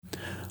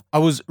I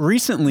was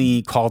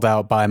recently called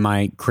out by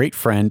my great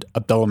friend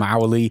Abdullah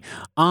Mawali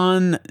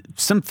on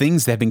some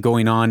things that have been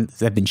going on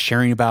that I've been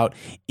sharing about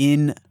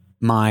in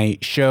my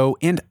show,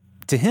 and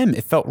to him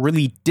it felt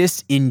really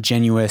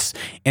disingenuous.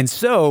 And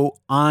so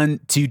on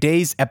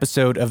today's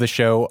episode of the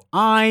show,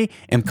 I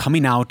am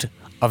coming out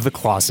of the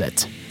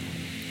closet.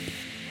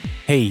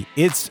 Hey,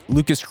 it's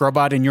Lucas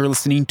Skrobot, and you're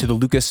listening to the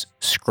Lucas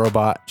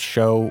Skrobot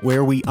Show,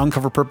 where we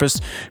uncover purpose,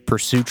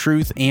 pursue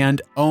truth,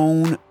 and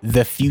own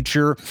the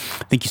future.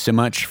 Thank you so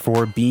much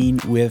for being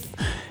with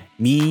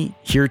me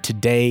here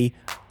today.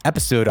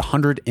 Episode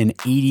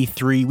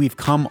 183. We've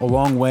come a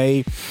long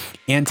way,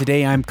 and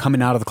today I'm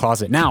coming out of the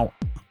closet. Now,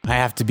 I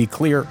have to be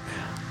clear,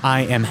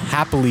 I am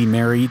happily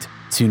married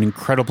to an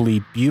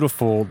incredibly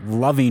beautiful,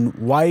 loving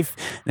wife,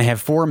 and I have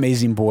 4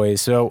 amazing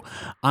boys. So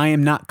I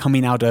am not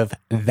coming out of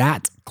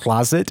that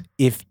closet,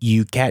 if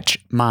you catch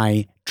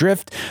my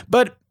drift,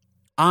 but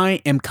I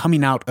am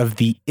coming out of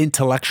the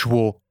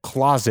intellectual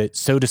closet,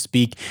 so to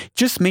speak.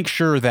 Just make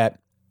sure that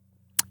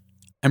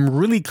I'm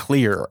really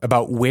clear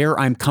about where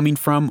I'm coming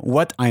from,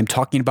 what I'm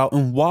talking about,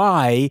 and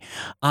why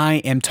I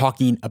am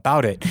talking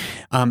about it.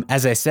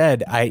 As I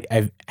said,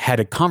 I've had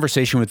a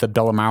conversation with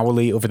Abdullah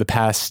Mawali over the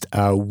past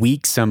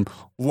week, some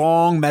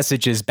long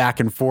messages back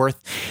and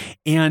forth,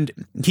 and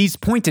he's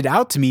pointed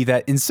out to me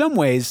that in some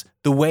ways,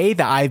 the way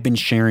that I've been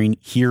sharing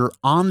here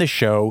on the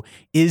show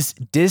is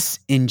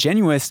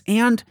disingenuous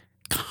and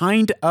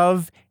kind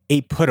of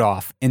a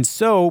put-off. And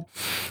so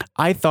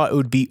I thought it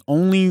would be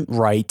only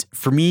right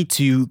for me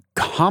to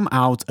come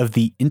out of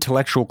the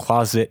intellectual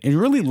closet and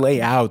really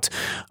lay out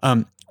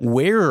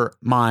where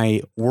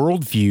my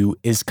worldview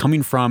is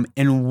coming from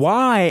and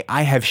why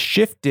I have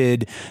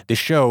shifted the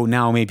show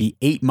now maybe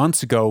 8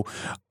 months ago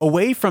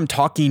away from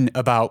talking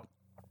about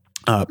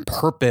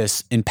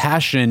purpose and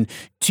passion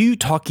to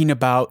talking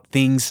about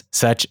things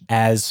such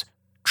as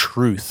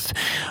truth.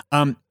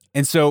 And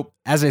so,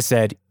 as I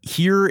said,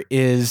 here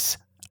is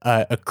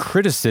a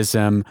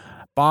criticism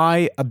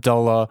by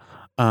Abdullah,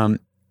 and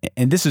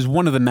this is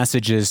one of the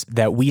messages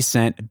that we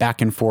sent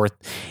back and forth,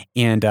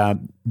 and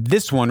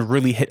this one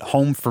really hit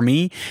home for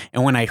me.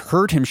 And when I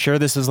heard him share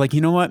this, I was like,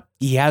 you know what?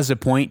 He has a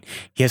point.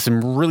 He has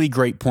some really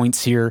great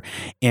points here,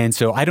 and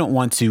so I don't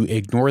want to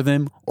ignore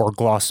them or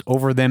gloss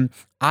over them.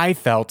 I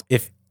felt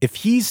if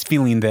he's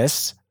feeling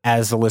this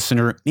as a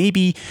listener,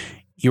 maybe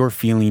you're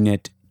feeling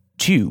it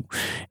too.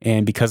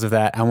 And because of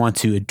that, I want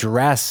to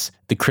address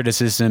the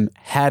criticism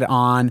head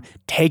on,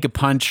 take a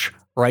punch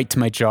right to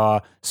my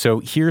jaw. So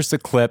here's the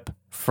clip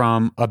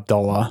from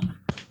Abdullah.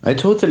 I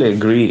totally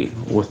agree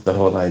with the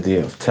whole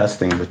idea of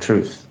testing the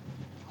truth.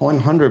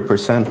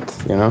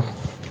 100%, you know.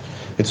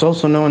 It's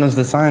also known as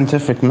the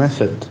scientific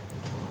method.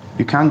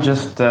 You can't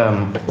just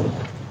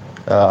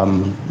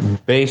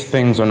base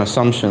things on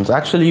assumptions.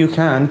 Actually, you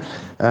can.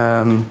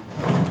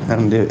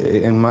 And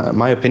in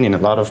my opinion, a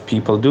lot of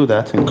people do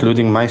that,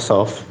 including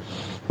myself.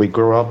 We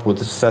grew up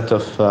with a set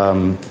of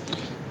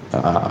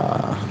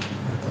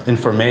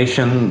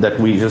information that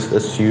we just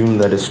assume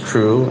that is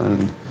true,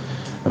 and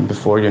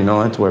before you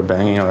know it, we're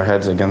banging our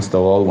heads against the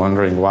wall,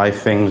 wondering why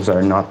things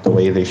are not the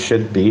way they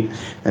should be.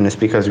 And it's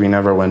because we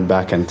never went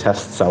back and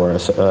tested our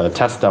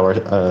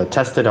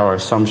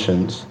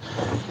assumptions,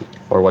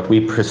 or what we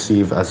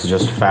perceive as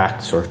just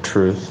facts or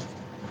truth.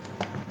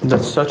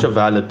 That's such a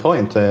valid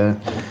point. And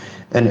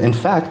in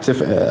fact,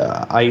 if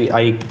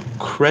I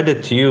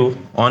credit you,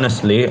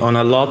 honestly, on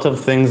a lot of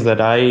things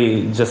that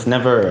I just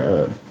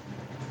never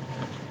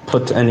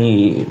put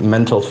any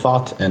mental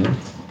thought in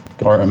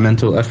or a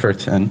mental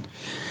effort in.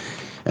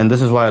 And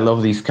this is why I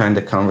love these kind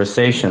of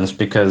conversations,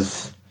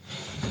 because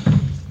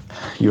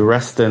you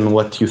rest in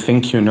what you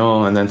think you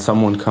know, and then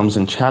someone comes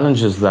and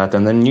challenges that,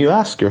 and then you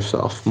ask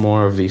yourself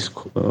more of these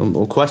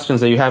questions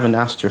that you haven't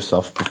asked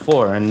yourself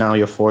before, and now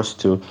you're forced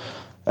to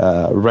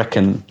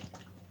reckon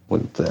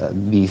with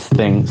these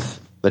things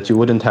that you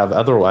wouldn't have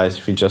otherwise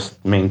if you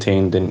just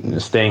maintained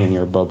and staying in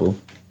your bubble.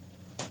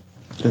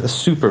 It's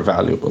super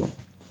valuable.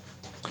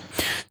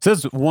 So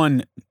that's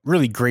one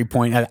really great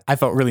point. I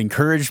felt really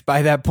encouraged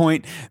by that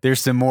point. There's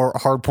some more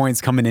hard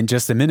points coming in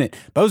just a minute,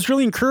 but I was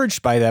really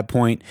encouraged by that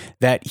point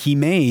that he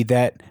made,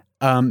 that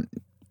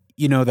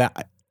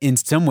that in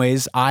some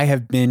ways I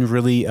have been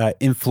really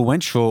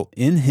influential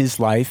in his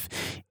life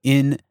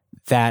in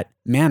that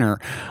manner.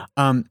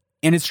 And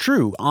it's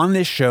true. On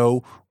this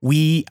show,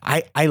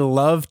 I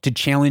love to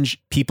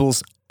challenge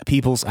people's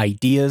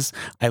ideas.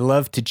 I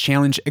love to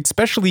challenge,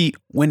 especially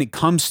when it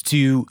comes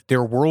to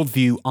their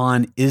worldview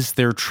on is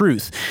there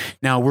truth.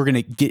 Now, we're going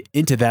to get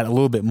into that a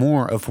little bit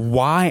more of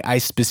why I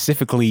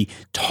specifically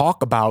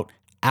talk about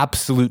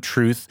absolute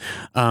truth,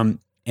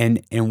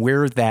 and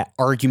where that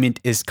argument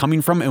is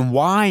coming from, and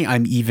why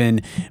I'm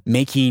even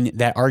making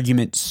that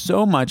argument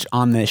so much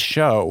on this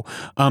show.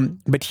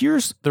 But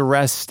here's the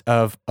rest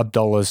of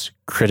Abdullah's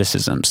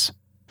criticisms.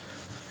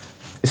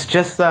 It's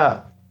just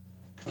that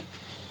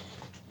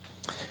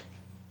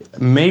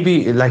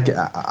maybe like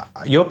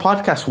your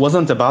podcast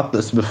wasn't about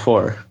this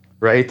before,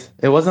 right?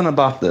 It wasn't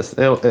about this.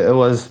 It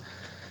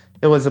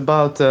was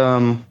about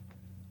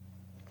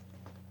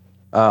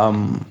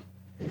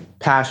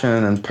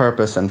passion and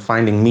purpose and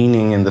finding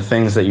meaning in the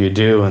things that you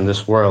do in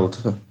this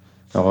world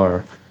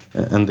or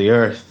in the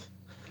earth,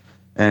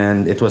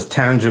 and it was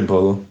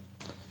tangible.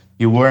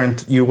 You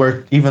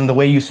were, even the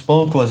way you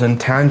spoke was in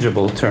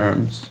tangible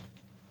terms.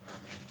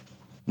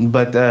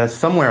 But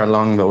somewhere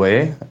along the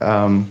way,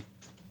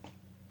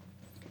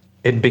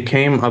 it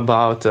became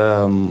about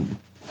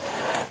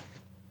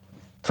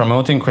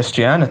promoting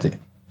Christianity.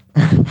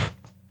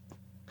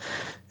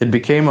 It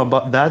became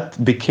about,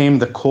 that became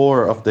the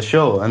core of the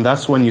show. And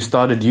that's when you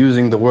started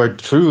using the word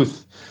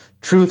truth,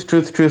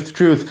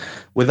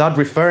 without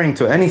referring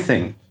to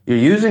anything. You're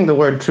using the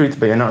word truth,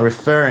 but you're not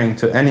referring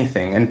to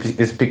anything. And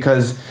it's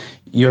because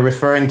you're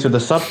referring to the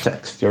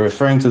subtext. You're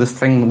referring to this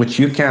thing which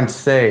you can't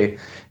say.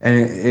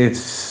 And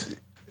it's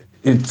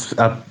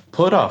a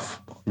put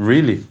off,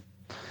 really.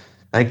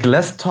 Like,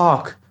 let's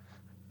talk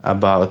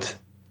about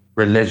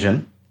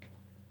religion.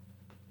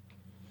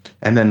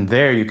 And then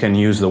there you can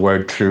use the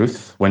word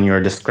truth when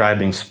you're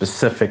describing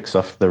specifics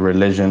of the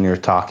religion you're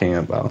talking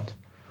about.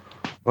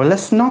 Or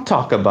let's not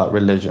talk about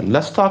religion.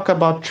 Let's talk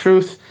about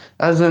truth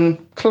as in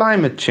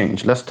climate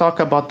change. Let's talk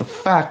about the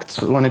facts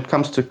when it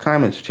comes to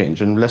climate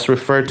change, and let's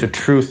refer to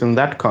truth in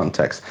that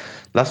context.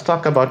 Let's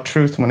talk about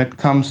truth when it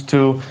comes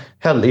to,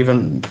 hell,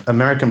 even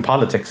American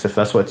politics, if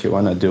that's what you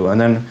want to do, and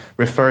then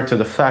refer to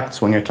the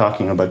facts when you're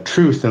talking about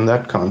truth in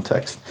that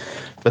context.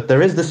 But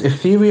there is this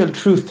ethereal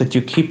truth that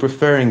you keep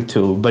referring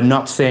to, but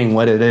not saying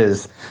what it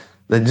is,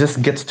 that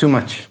just gets too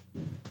much.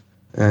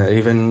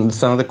 Even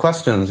some of the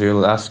questions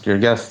you'll ask your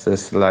guests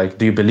is like,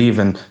 do you believe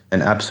in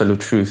absolute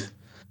truth?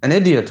 An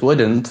idiot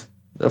wouldn't.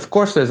 Of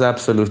course there's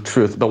absolute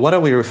truth, but what are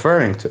we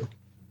referring to?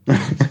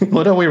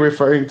 What are we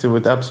referring to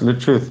with absolute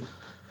truth?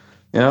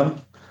 You know?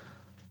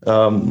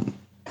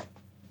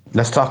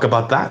 Let's talk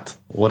about that.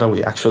 What are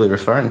we actually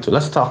referring to?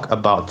 Let's talk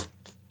about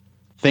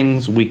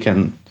things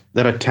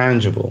that are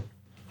tangible.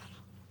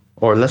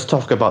 Or let's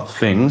talk about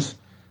things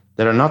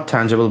that are not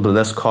tangible, but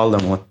let's call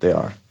them what they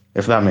are,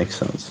 if that makes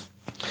sense.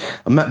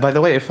 By the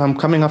way, if I'm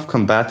coming off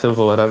combative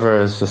or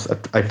whatever, it's just,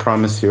 I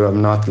promise you,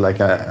 I'm not like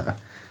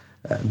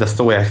that's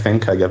the way I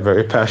think. I get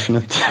very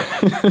passionate.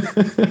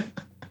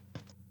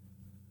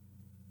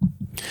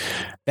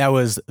 That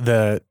was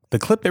the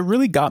clip that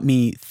really got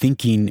me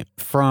thinking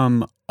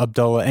from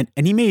Abdullah,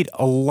 and he made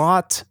a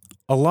lot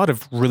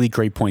of really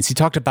great points. He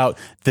talked about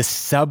the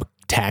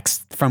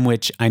subtext from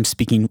which I'm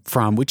speaking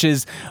from, which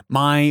is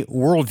my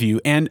worldview,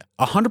 and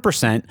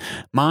 100%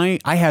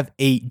 I have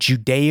a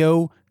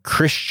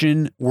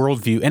Judeo-Christian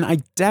worldview, and I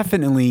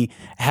definitely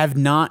have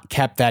not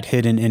kept that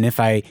hidden. And if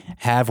I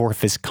have, or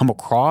if it's come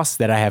across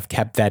that I have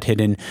kept that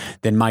hidden,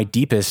 then my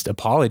deepest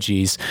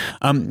apologies.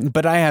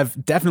 But I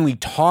have definitely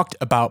talked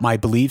about my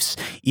beliefs,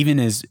 even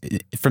as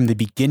from the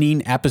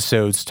beginning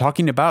episodes,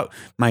 talking about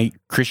my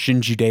Christian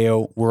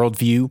Judeo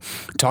worldview,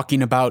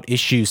 talking about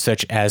issues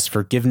such as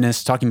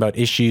forgiveness, talking about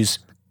issues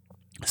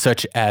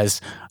such as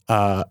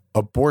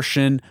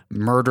abortion,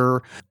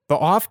 murder, but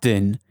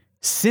often,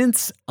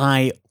 since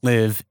I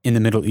live in the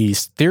Middle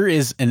East, there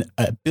is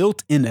a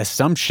built-in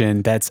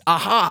assumption that's,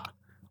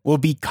 well,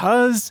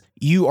 because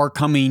you are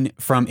coming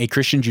from a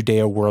Christian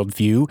Judeo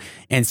worldview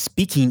and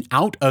speaking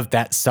out of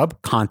that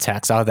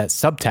subcontext, out of that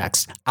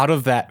subtext, out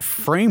of that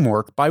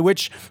framework by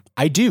which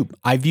I view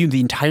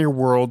the entire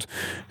world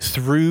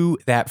through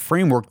that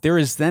framework, there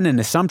is then an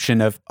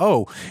assumption of,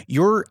 oh,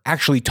 you're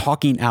actually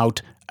talking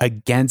out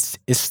against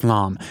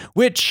Islam,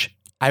 which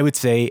I would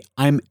say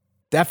I'm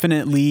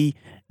definitely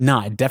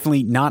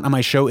not on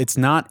my show. It's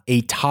not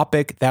a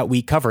topic that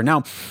we cover.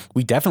 Now,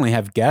 we definitely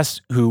have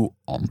guests who,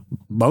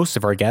 most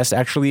of our guests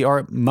actually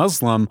are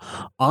Muslim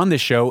on the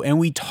show, and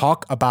we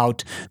talk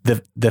about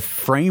the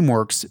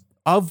frameworks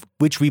of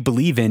which we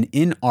believe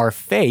in our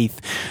faith.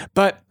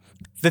 But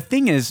the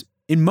thing is,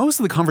 in most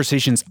of the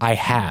conversations I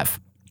have,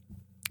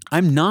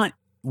 I'm not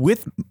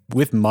with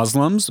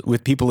Muslims,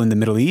 with people in the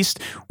Middle East,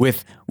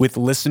 with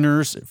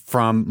listeners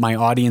from my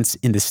audience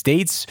in the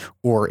States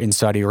or in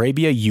Saudi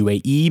Arabia,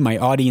 UAE, my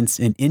audience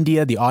in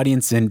India, the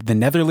audience in the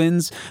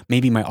Netherlands,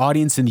 maybe my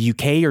audience in the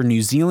UK or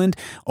New Zealand,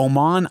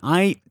 Oman.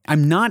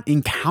 I'm not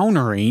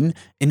encountering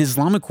an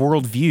Islamic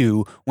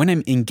worldview when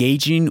I'm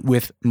engaging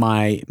with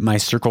my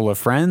circle of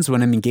friends,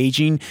 when I'm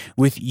engaging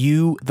with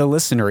you, the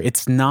listener.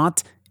 It's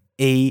not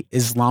a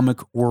Islamic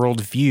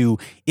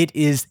worldview. It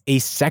is a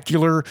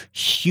secular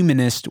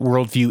humanist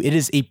worldview. It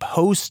is a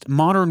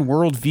postmodern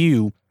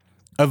worldview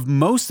of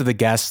most of the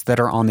guests that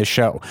are on the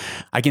show.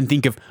 I can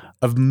think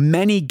of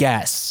many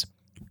guests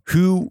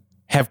who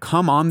have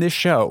come on this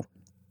show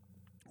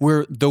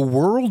where the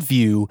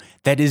worldview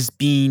that is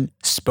being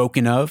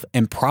spoken of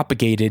and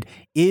propagated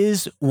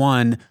is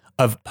one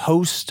of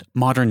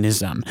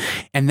postmodernism.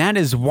 And that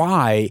is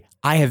why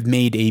I have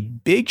made a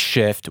big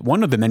shift.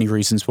 One of the many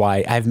reasons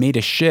why I've made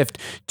a shift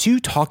to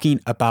talking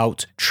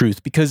about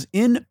truth, because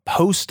in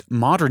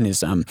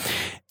postmodernism,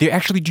 they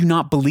actually do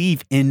not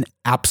believe in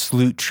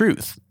absolute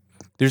truth.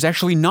 there's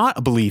actually not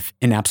a belief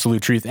in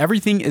absolute truth.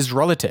 Everything is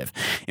relative.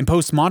 In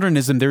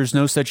postmodernism, there's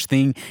no such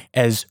thing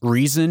as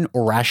reason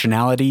or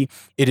rationality.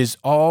 It is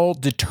all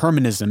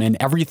determinism, and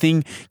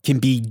everything can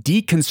be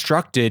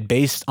deconstructed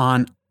based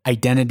on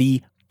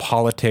identity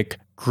politic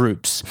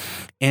groups.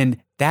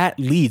 And that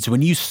leads,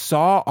 when you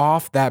saw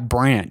off that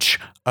branch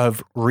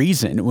of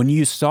reason, when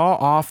you saw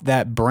off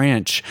that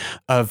branch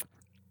of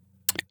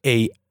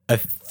a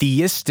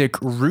theistic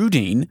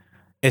rooting,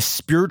 a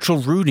spiritual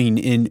rooting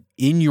in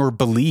your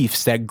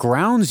beliefs that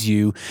grounds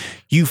you,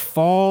 you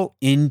fall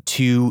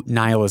into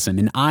nihilism.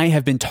 And I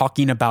have been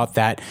talking about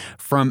that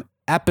from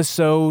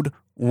episode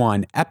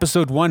one,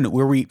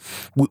 where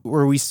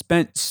we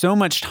spent so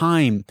much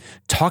time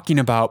talking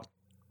about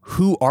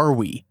who are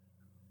we?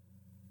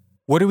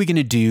 What are we going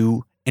to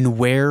do? And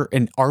where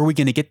and are we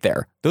going to get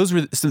there? Those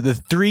were the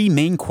three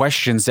main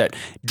questions that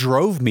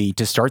drove me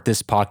to start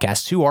this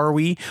podcast. Who are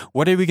we?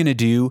 What are we going to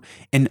do?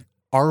 And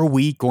are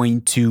we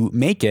going to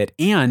make it?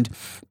 And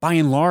by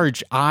and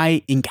large,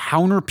 I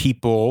encounter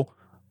people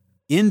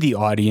in the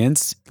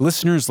audience,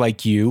 listeners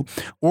like you,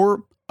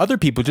 or other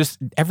people, just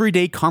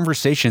everyday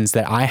conversations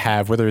that I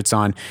have, whether it's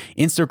on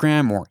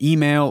Instagram or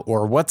email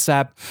or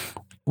WhatsApp.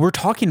 We're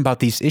talking about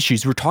these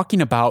issues. We're talking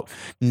about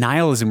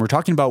nihilism. We're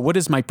talking about, what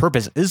is my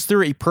purpose? Is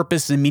there a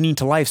purpose and meaning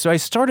to life? So I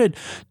started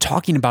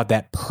talking about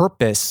that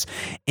purpose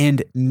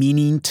and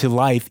meaning to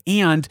life,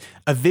 and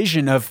a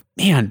vision of,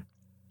 man,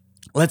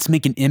 let's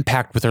make an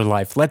impact with our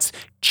life. Let's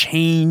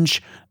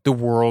change the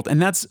world.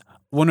 And that's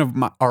one of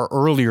our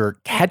earlier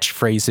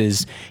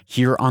catchphrases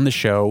here on the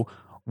show,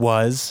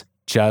 was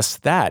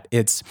just that.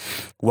 It's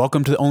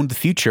welcome to Own the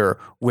Future,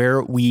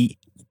 where we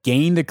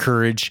gain the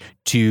courage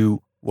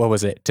to,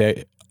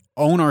 to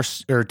own our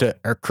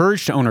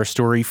courage to own our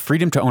story,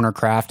 freedom to own our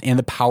craft, and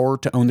the power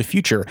to own the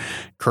future.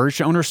 Courage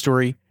to own our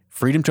story,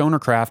 freedom to own our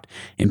craft,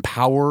 and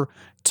power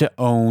to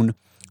own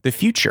the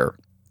future.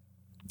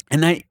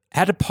 And I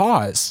had to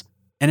pause,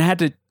 and I had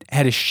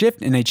to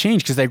shift and I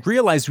changed, because I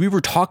realized we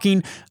were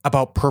talking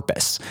about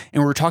purpose,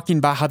 and we were talking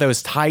about how that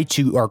was tied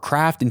to our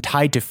craft and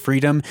tied to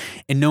freedom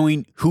and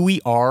knowing who we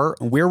are,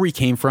 where we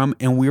came from,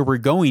 and where we're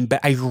going.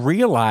 But I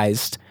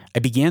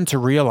began to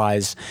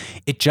realize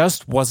it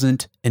just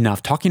wasn't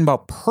enough. Talking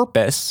about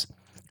purpose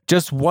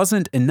just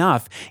wasn't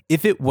enough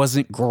if it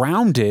wasn't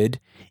grounded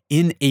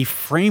in a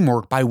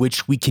framework by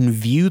which we can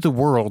view the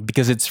world,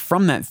 because it's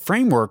from that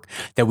framework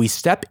that we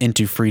step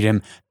into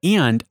freedom.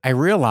 And I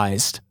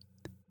realized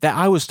that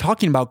I was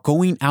talking about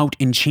going out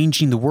and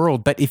changing the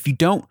world, but if you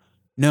don't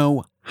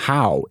know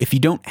how, if you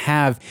don't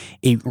have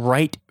a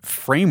right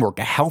framework,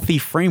 a healthy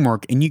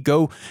framework, and you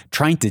go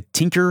trying to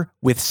tinker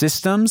with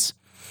systems,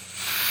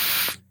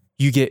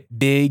 you get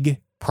big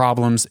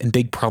problems, and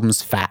big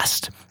problems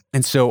fast.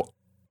 And so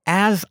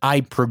as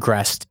I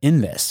progressed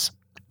in this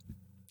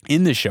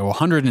show,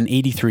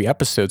 183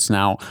 episodes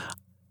now,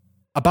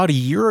 about a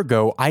year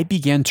ago, I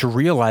began to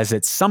realize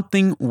that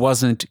something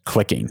wasn't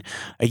clicking.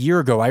 A year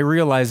ago, I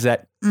realized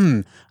that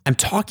I'm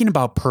talking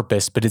about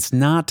purpose, but it's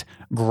not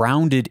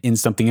grounded in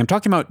something. I'm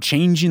talking about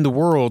changing the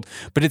world,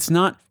 but it's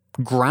not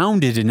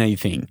grounded in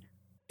anything.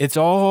 It's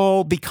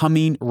all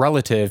becoming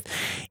relative.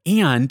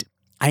 And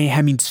I am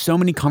having so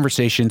many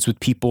conversations with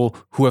people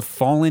who have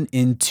fallen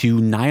into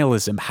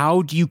nihilism.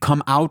 How do you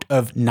come out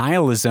of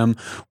nihilism?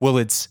 Well,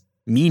 it's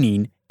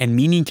meaning, and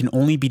meaning can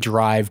only be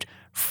derived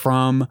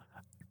from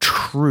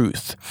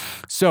truth.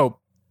 So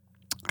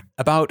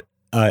about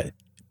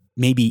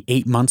maybe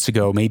 8 months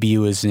ago, maybe it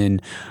was in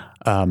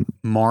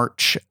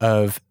March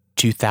of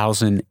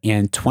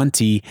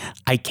 2020,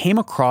 I came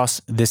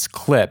across this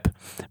clip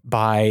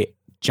by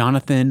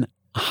Jonathan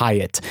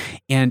Haidt.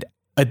 And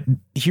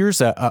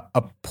here's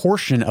a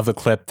portion of the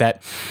clip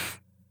that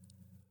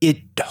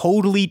it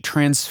totally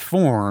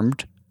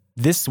transformed.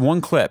 This one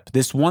clip,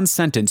 this one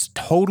sentence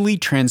totally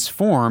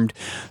transformed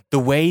the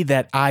way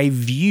that I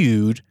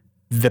viewed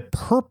the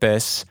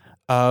purpose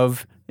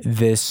of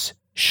this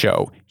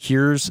show.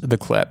 Here's the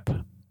clip.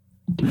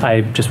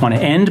 I just want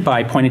to end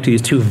by pointing to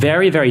these two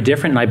very, very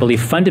different and I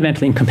believe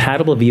fundamentally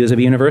incompatible views of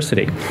a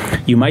university.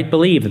 You might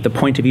believe that the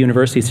point of a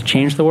university is to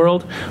change the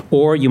world,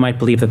 or you might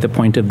believe that the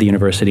point of the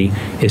university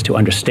is to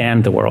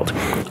understand the world.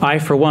 I,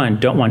 for one,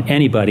 don't want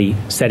anybody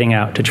setting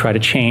out to try to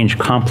change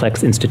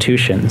complex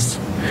institutions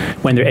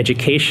when their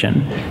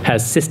education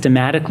has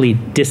systematically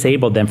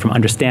disabled them from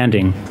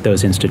understanding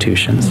those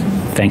institutions.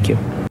 Thank you.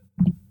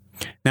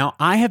 Now,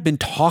 I have been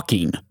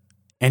talking,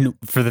 and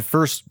for the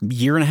first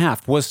year and a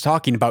half was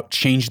talking about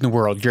changing the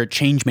world. You're a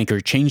change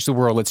maker. Change the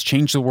world. Let's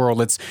change the world.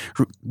 Let's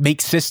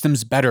make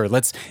systems better.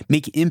 Let's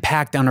make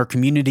impact on our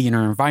community, in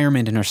our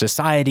environment, in our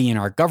society, in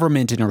our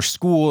government, in our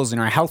schools, in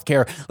our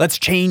healthcare. Let's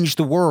change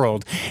the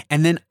world.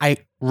 And then I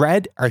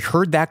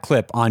heard that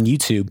clip on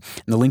YouTube,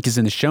 and the link is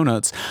in the show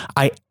notes.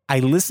 I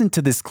listened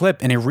to this clip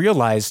and I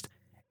realized,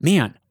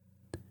 man,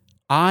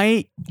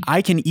 I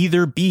can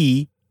either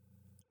be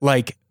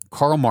like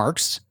Karl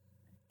Marx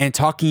and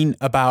talking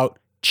about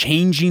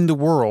changing the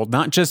world,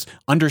 not just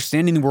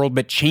understanding the world,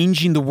 but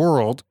changing the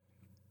world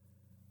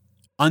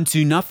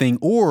unto nothing.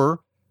 Or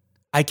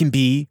I can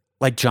be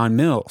like John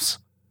Mills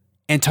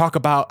and talk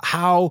about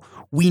how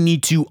we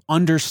need to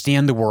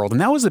understand the world. And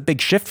that was a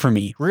big shift for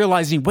me,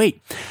 realizing, wait,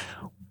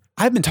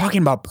 I've been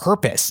talking about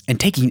purpose and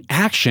taking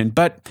action,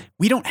 but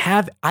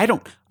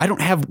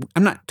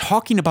I'm not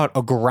talking about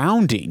a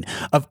grounding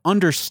of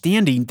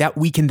understanding that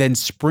we can then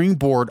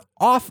springboard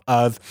off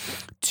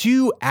of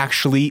to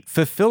actually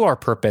fulfill our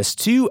purpose,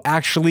 to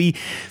actually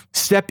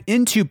step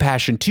into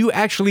passion, to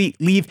actually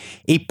leave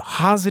a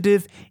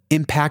positive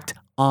impact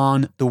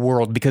on the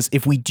world. Because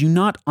if we do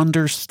not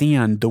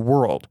understand the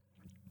world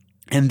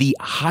and the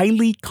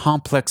highly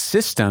complex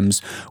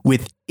systems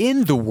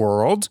within the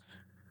world,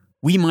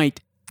 we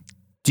might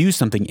do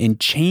something and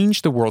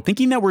change the world,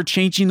 thinking that we're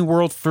changing the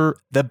world for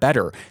the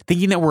better,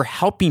 thinking that we're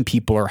helping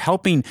people or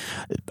helping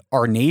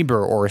our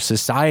neighbor or a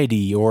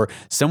society or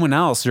someone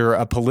else or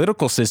a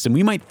political system.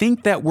 We might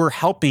think that we're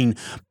helping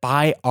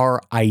by our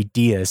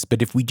ideas,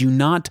 but if we do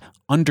not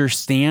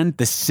understand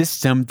the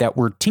system that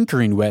we're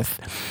tinkering with,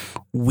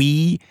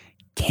 we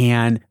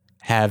can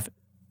have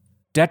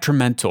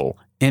detrimental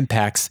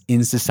impacts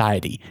in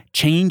society.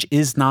 Change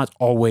is not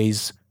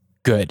always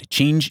good.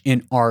 Change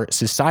in our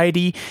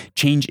society,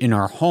 change in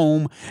our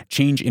home,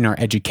 change in our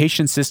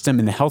education system,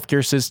 in the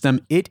healthcare system,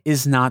 it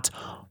is not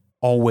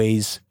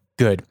always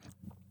good.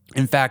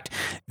 In fact,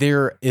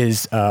 there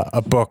is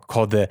a book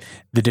called The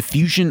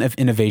Diffusion of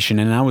Innovation,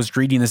 and I was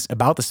reading this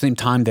about the same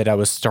time that I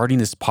was starting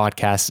this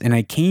podcast, and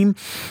I came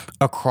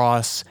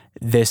across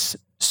this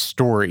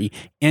story,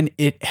 and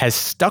it has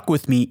stuck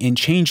with me and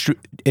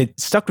it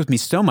stuck with me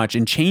so much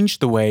and changed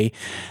the way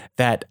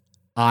that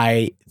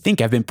I think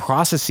I've been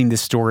processing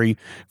this story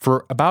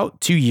for about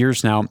 2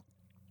 years now.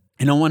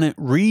 And I want to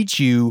read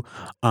you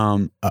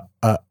a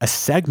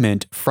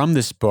segment from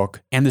this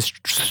book and this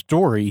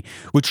story,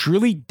 which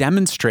really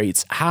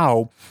demonstrates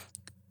how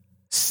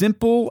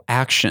simple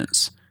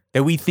actions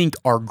that we think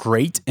are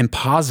great and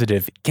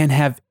positive can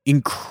have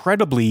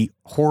incredibly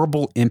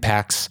horrible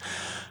impacts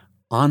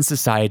on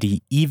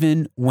society,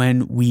 even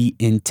when we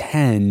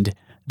intend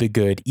the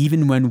good,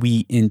 even when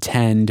we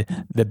intend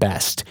the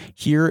best.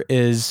 Here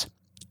is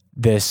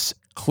this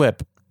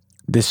clip,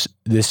 this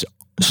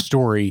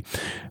story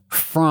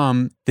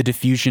from The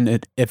Diffusion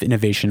of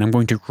Innovation. I'm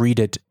going to read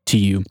it to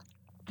you.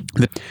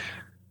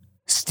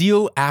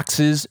 Steel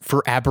axes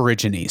for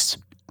Aborigines.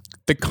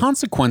 The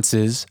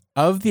consequences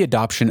of the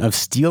adoption of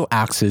steel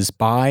axes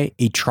by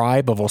a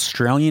tribe of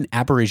Australian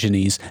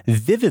Aborigines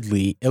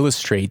vividly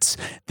illustrates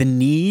the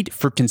need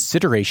for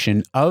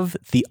consideration of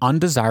the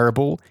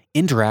undesirable,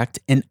 indirect,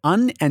 and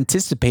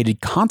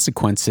unanticipated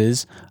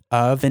consequences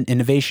of an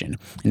innovation.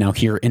 Now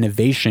here,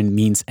 innovation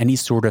means any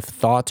sort of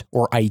thought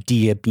or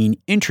idea being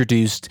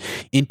introduced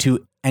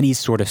into any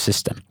sort of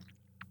system.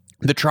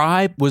 The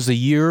tribe was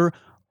the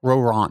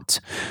Yurorant,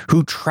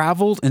 who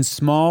traveled in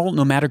small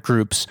nomadic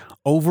groups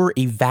over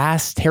a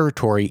vast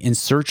territory in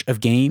search of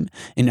game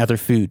and other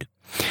food.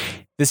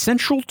 The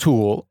central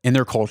tool in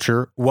their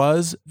culture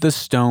was the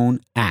stone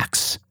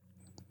axe,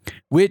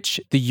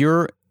 which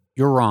the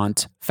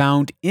Yurorant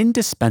found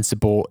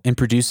indispensable in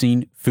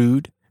producing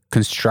food,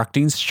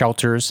 constructing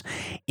shelters,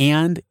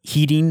 and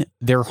heating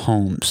their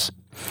homes.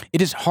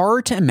 It is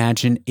hard to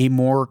imagine a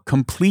more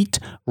complete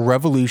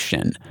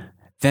revolution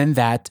than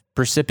that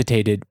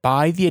precipitated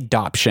by the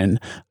adoption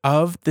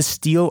of the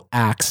steel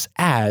axe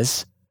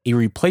as a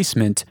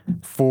replacement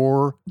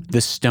for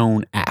the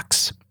stone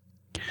axe.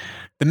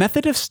 The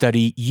method of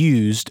study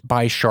used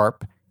by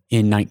Sharp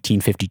in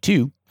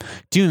 1952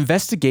 to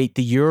investigate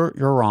the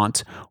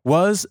Yurorant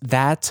was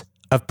that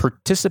of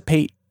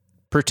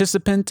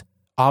participant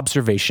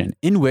observation,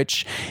 in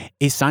which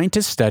a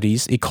scientist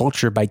studies a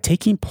culture by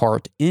taking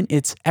part in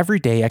its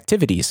everyday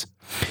activities.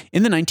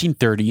 In the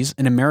 1930s,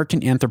 an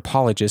American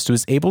anthropologist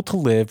was able to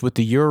live with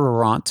the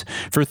Yurorant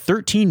for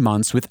 13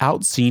 months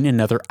without seeing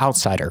another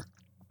outsider.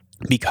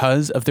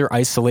 Because of their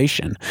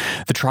isolation,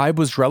 the tribe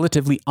was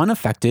relatively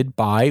unaffected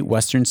by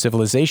Western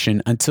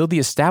civilization until the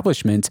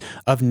establishment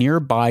of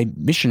nearby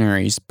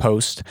missionaries'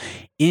 posts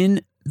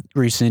in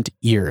recent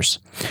years.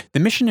 The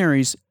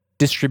missionaries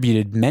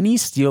distributed many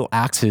steel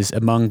axes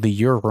among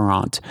the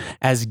Yurorant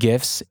as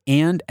gifts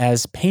and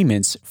as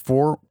payments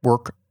for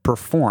work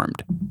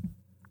performed.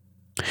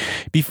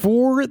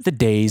 Before the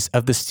days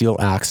of the steel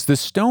axe, the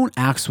stone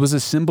axe was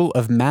a symbol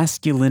of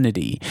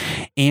masculinity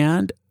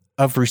and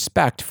of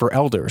respect for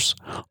elders.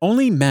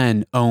 Only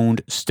men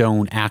owned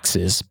stone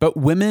axes, but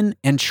women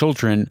and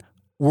children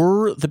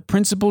were the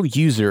principal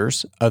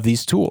users of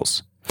these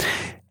tools.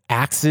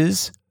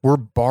 Axes were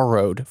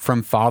borrowed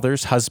from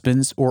fathers,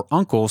 husbands, or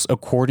uncles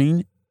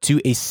according to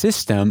a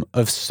system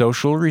of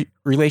social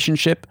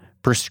relationship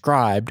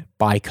prescribed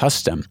by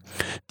custom.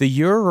 The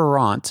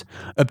Yurorant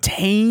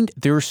obtained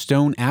their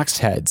stone axe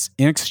heads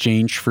in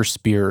exchange for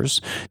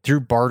spears through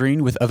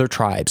bartering with other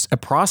tribes, a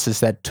process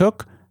that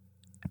took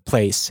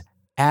place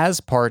as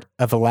part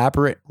of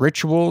elaborate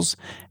rituals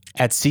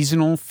at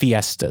seasonal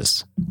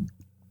fiestas.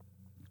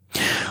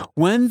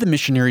 When the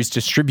missionaries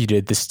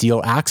distributed the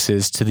steel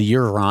axes to the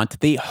Yurorant,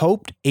 they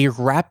hoped a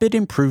rapid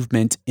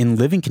improvement in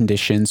living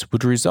conditions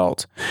would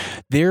result.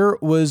 There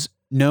was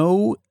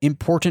no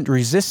important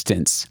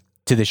resistance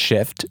to the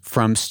shift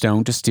from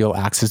stone to steel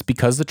axes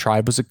because the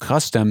tribe was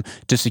accustomed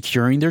to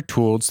securing their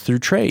tools through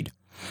trade.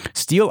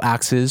 Steel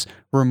axes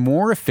were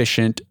more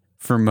efficient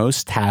for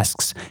most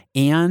tasks,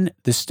 and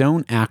the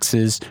stone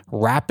axes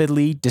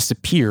rapidly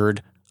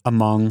disappeared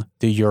among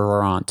the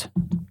Eurorant.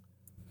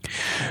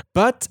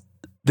 But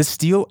the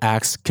steel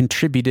axe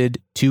contributed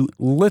to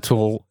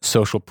little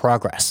social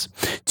progress.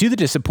 To the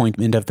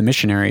disappointment of the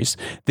missionaries,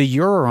 the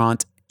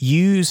Eurorant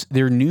used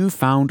their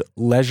newfound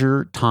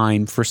leisure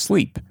time for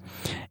sleep,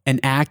 an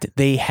act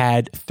they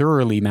had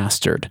thoroughly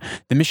mastered.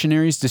 The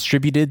missionaries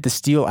distributed the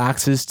steel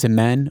axes to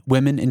men,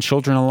 women, and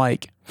children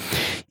alike.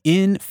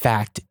 In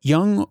fact,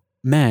 young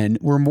men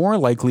were more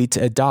likely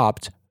to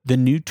adopt the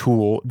new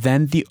tool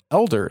than the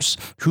elders,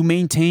 who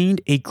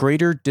maintained a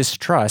greater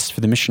distrust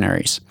for the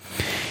missionaries.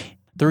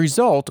 The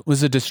result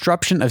was a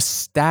disruption of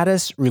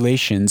status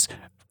relations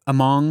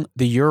among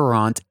the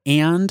Eurorant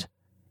and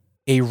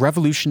a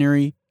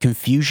revolutionary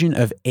confusion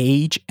of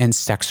age and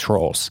sex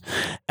roles.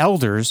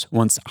 Elders,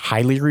 once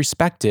highly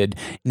respected,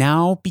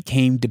 now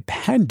became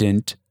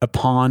dependent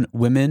upon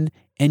women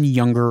and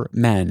younger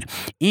men,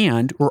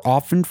 and were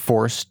often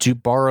forced to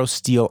borrow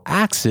steel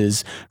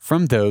axes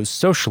from those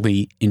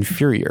socially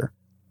inferior.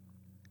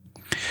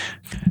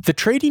 The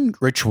trading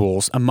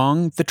rituals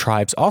among the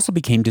tribes also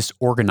became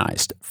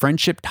disorganized.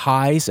 Friendship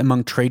ties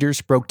among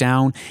traders broke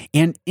down,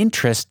 and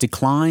interest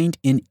declined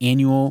in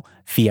annual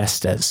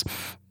fiestas,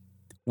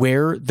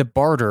 where the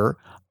barter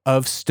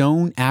of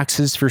stone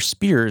axes for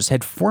spears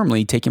had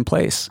formerly taken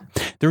place.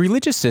 The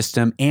religious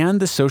system and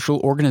the social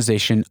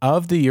organization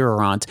of the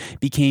Eurorant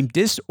became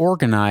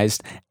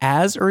disorganized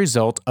as a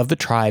result of the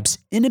tribe's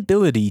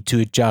inability to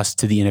adjust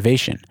to the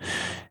innovation.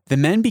 The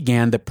men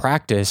began the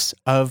practice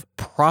of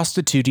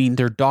prostituting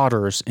their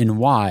daughters and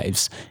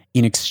wives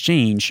in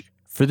exchange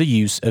for the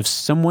use of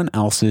someone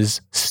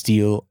else's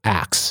steel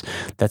axe.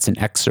 That's an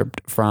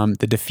excerpt from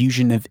The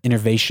Diffusion of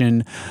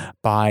Innovation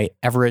by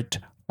Everett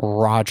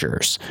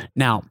Rogers.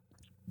 Now,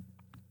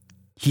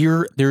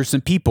 here there are some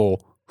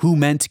people who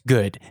meant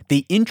good.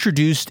 They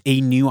introduced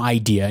a new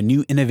idea, a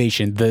new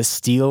innovation, the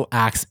steel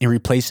axe, in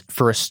replace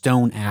for a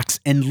stone axe.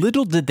 And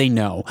little did they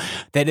know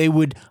that it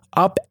would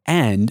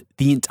upend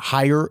the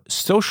entire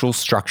social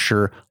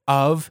structure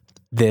of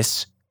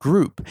this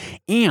group.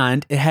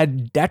 And it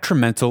had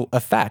detrimental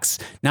effects.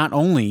 Not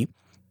only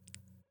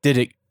did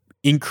it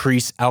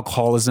increase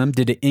alcoholism,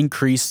 did it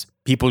increase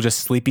people just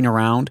sleeping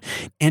around,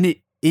 and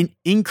it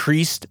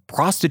increased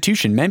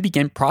prostitution. Men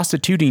began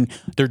prostituting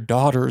their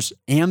daughters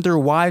and their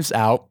wives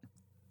out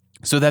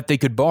so that they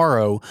could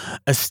borrow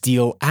a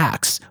steel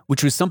axe,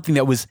 which was something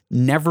that was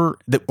never,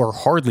 or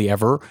hardly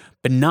ever,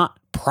 but not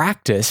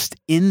practiced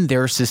in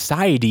their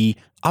society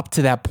up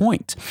to that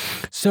point.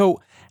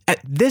 So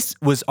this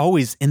was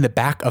always in the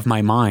back of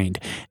my mind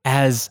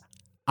as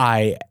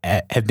I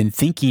have been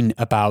thinking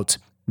about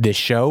this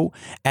show,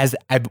 as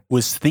I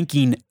was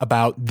thinking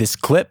about this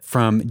clip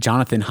from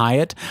Jonathan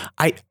Haidt.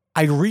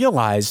 I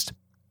realized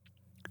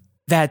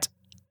that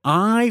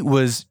I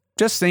was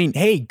just saying,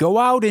 hey, go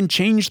out and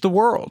change the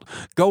world.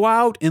 Go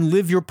out and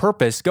live your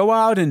purpose. Go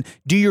out and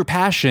do your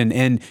passion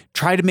and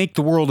try to make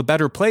the world a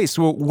better place.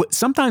 Well,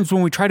 sometimes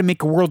when we try to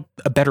make a world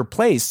a better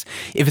place,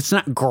 if it's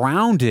not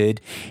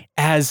grounded,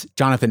 as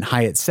Jonathan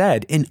Haidt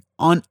said, in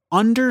on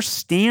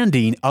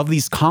understanding of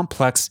these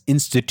complex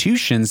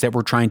institutions that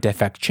we're trying to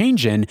affect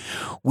change in,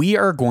 we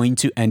are going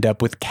to end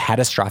up with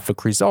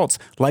catastrophic results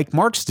like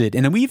Marx did.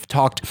 And we've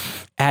talked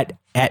at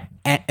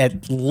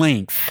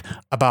length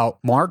about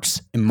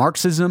Marx and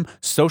Marxism,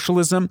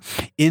 socialism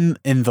in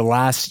the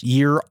last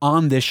year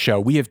on this show.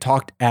 We have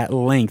talked at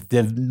length,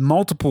 the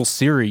multiple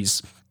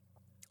series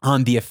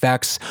on the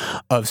effects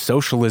of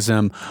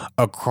socialism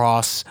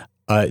across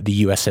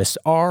the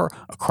USSR,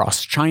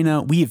 across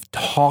China. We have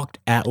talked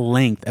at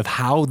length of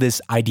how this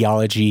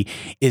ideology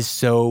is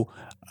so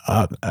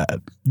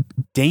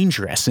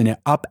dangerous and it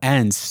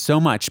upends so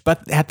much.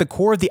 But at the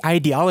core of the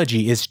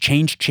ideology is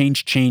change,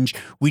 change, change.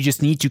 We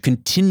just need to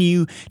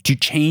continue to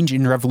change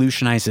and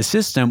revolutionize the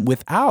system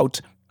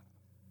without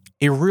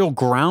a real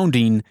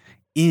grounding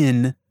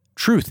in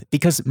truth,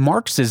 because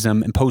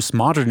Marxism and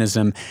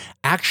postmodernism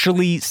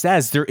actually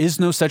says there is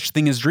no such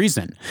thing as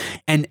reason,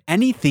 and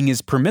anything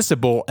is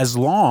permissible as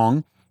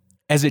long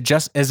as it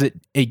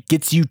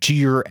gets you to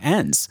your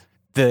ends.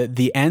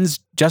 The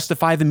ends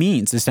justify the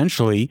means,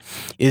 essentially,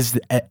 is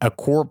a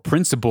core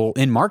principle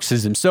in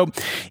Marxism. So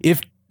if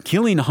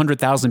killing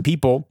 100,000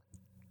 people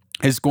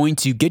is going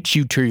to get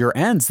you to your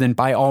ends, then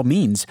by all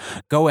means,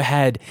 go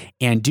ahead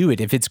and do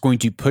it if it's going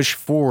to push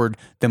forward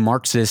the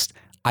Marxist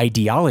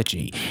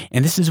ideology.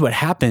 And this is what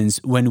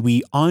happens when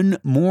we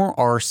unmoor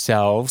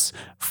ourselves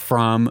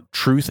from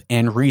truth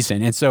and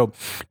reason. And so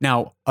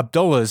now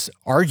Abdullah's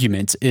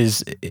argument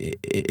is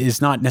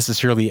not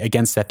necessarily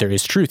against that there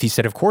is truth. He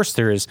said, of course,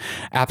 there is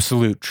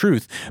absolute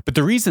truth. But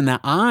the reason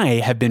that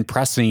I have been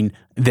pressing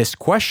this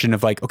question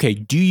of like, okay,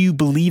 do you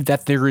believe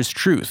that there is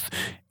truth?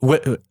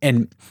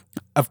 And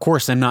of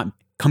course, I'm not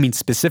coming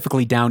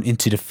specifically down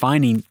into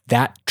defining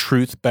that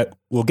truth, but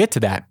we'll get to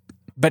that.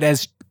 But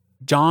as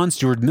John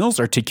Stuart Mills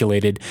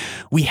articulated,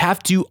 we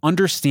have to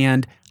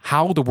understand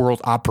how the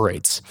world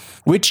operates,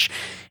 which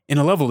in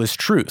a level is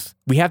truth.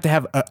 We have to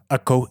have a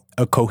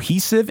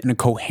cohesive and a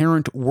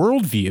coherent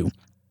worldview.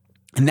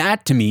 And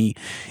that to me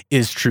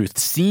is truth,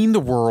 seeing the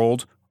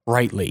world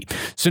rightly.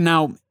 So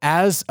now,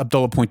 as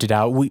Abdullah pointed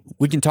out,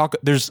 we can talk,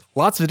 there's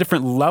lots of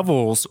different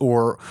levels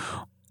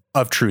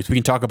of truth. We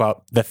can talk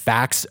about the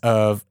facts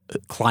of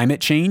climate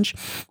change.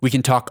 We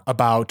can talk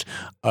about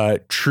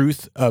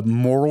truth,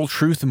 moral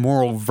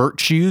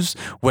virtues,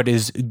 what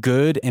is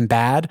good and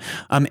bad.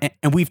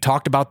 And we've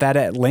talked about that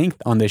at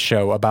length on this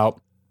show,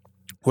 about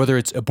whether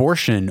it's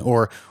abortion,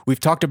 or we've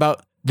talked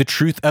about the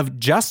truth of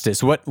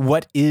justice.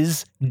 What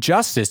is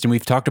justice? And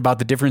we've talked about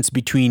the difference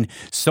between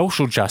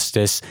social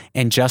justice,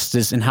 and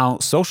how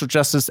social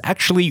justice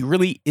actually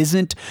really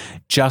isn't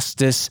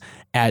justice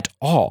at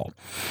all.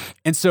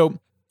 And so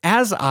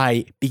as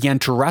I began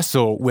to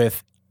wrestle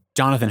with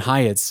Jonathan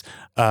Haidt's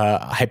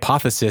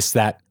hypothesis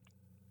that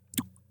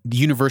the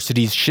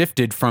universities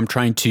shifted from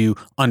trying to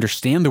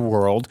understand the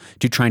world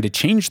to trying to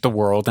change the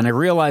world, and I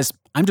realized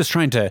I'm just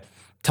trying to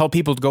tell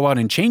people to go out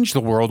and change the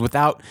world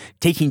without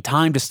taking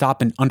time to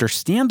stop and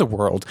understand the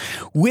world,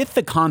 with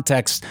the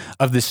context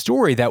of the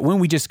story that when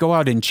we just go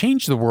out and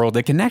change the world,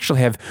 it can actually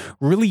have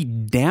really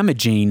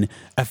damaging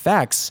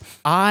effects.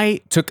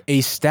 I took a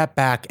step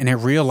back and I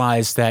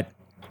realized that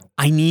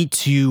I need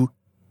to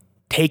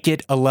take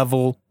it a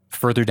level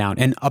further down.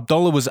 And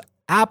Abdullah was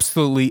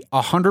absolutely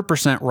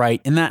 100%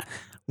 right in that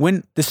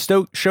when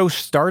the show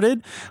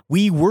started,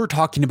 we were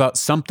talking about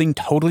something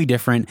totally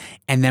different,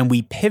 and then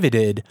we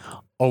pivoted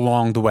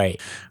along the way.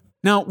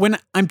 Now, when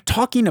I'm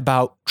talking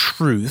about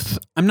truth,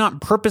 I'm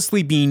not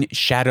purposely being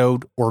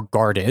shadowed or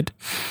guarded.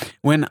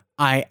 When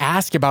I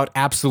ask about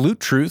absolute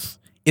truth,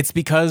 it's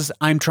because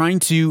I'm trying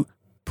to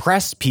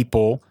press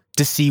people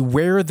to see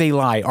where they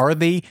lie. Are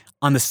they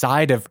on the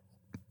side of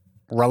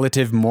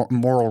relative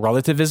moral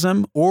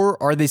relativism,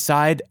 or are they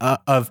side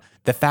of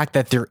the fact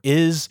that there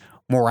is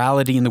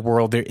morality in the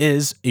world, there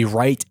is a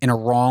right and a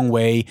wrong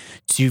way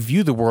to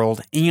view the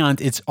world, and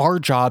it's our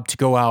job to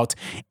go out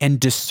and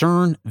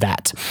discern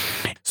that.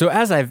 So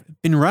as I've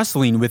been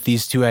wrestling with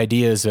these two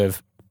ideas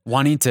of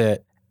wanting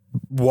to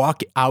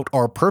walk out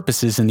our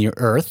purposes in the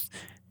earth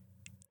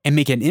and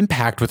make an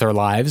impact with our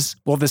lives,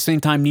 while at the same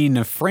time needing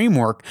a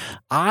framework,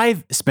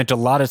 I've spent a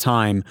lot of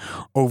time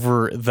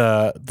over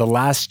the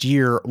last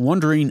year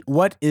wondering,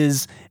 what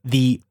is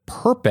the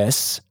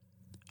purpose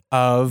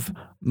of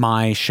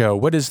my show?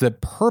 What is the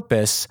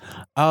purpose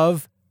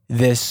of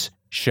this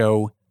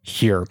show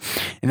here?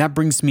 And that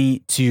brings me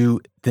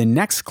to the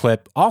next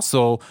clip,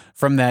 also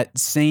from that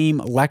same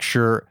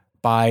lecture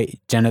by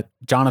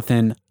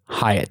Jonathan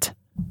Haidt.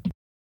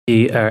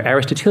 The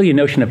Aristotelian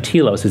notion of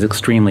telos is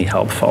extremely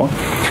helpful.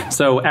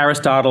 So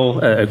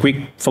Aristotle,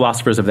 Greek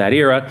philosophers of that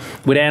era,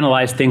 would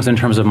analyze things in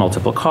terms of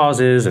multiple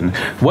causes and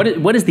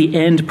what is the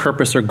end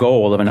purpose or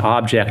goal of an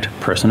object,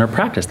 person, or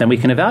practice. Then we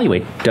can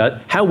evaluate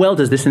how well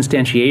does this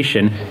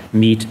instantiation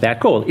meet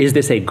that goal. Is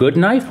this a good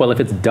knife? Well, if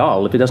it's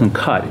dull, if it doesn't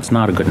cut, it's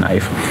not a good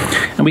knife.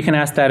 And we can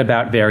ask that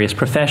about various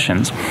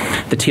professions.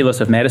 The telos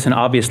of medicine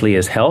obviously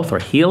is health or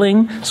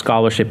healing,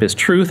 scholarship is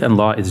truth, and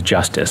law is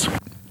justice.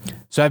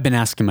 So I've been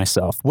asking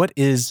myself, what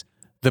is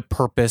the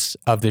purpose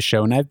of the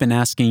show? And I've been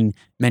asking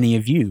many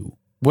of you,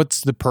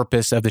 what's the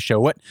purpose of the show?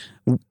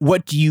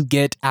 What do you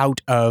get out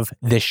of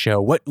this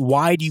show?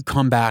 Why do you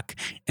come back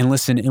and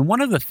listen? And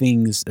one of the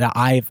things that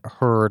I've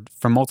heard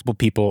from multiple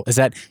people is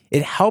that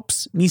it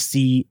helps me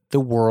see the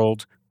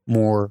world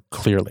more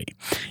clearly.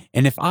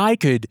 And if I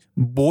could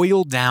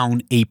boil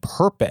down a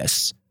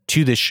purpose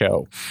to the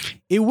show,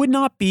 it would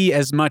not be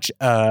as much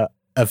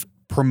of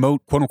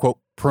quote unquote,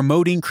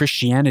 promoting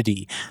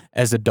Christianity,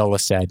 as Abdullah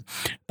said.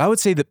 But I would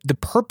say that the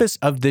purpose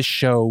of this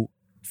show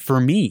for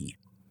me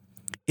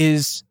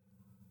is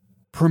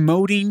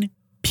promoting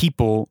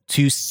people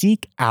to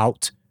seek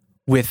out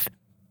with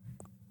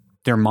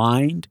their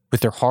mind,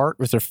 with their heart,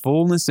 with their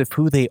fullness of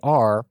who they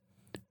are,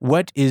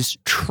 what is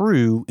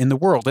true in the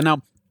world. And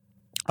now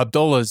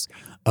Abdullah's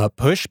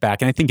pushback,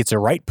 and I think it's a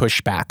right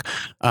pushback,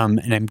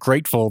 and I'm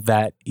grateful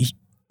that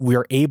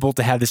we're able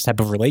to have this type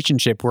of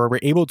relationship where we're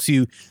able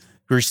to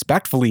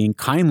respectfully and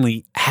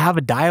kindly have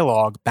a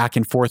dialogue back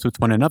and forth with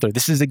one another.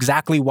 This is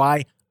exactly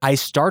why I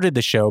started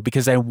the show,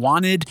 because I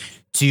wanted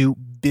to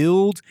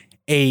build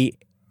a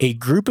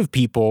group of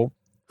people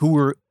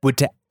who would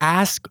to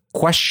ask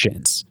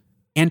questions,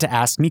 and to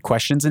ask me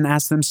questions and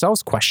ask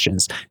themselves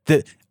questions.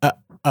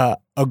 A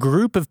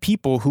group of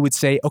people who would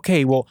say,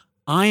 okay, well,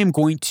 I am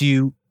going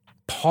to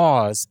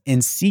pause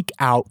and seek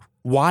out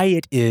why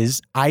it is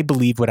I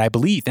believe what I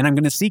believe. And I'm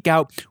going to seek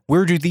out,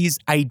 where do these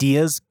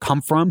ideas come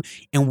from,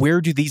 and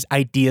where do these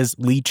ideas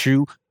lead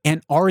to,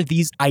 and are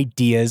these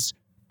ideas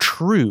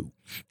true?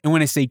 And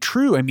when I say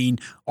true, I mean,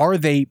 are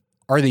they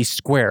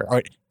square?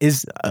 Or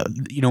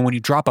when you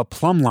drop a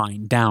plumb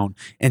line down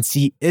and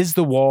see, is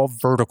the wall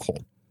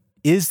vertical?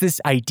 Is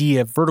this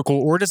idea vertical,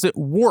 or is it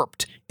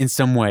warped in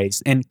some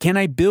ways? And can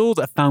I build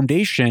a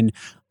foundation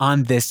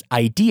on this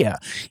idea?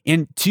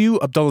 And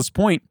to Abdullah's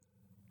point,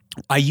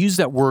 I use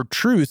that word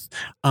truth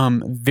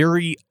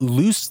very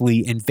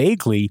loosely and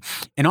vaguely,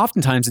 and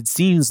oftentimes it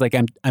seems like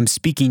I'm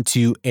speaking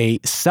to a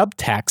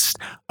subtext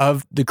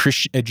of the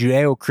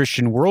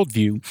Judeo-Christian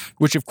worldview,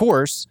 which of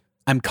course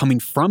I'm coming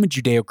from a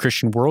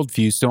Judeo-Christian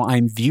worldview, so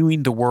I'm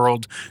viewing the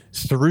world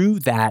through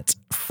that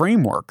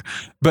framework.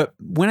 But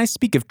when I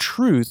speak of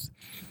truth,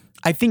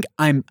 I think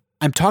I'm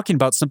talking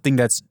about something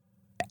that's,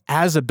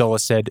 as Abdullah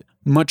said,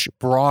 much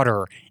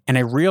broader. And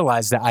I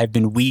realize that I've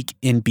been weak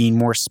in being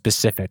more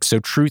specific. So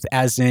truth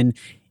as in,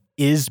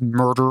 is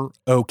murder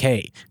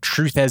okay?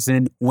 Truth as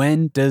in,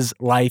 when does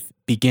life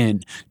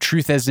begin?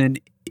 Truth as in,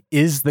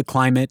 is the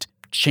climate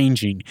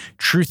changing?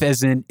 Truth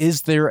as in,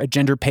 is there a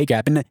gender pay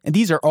gap? And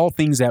these are all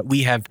things that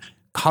we have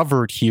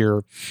covered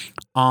here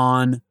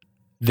on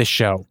the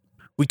show.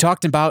 We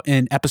talked about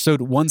in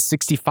episode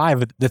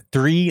 165, the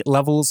 3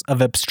 levels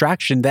of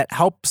abstraction that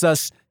helps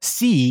us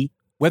see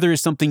whether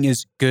something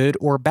is good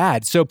or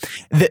bad. So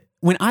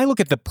when I look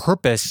at the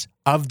purpose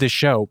of the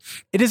show,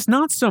 it is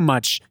not so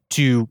much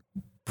to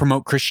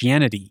promote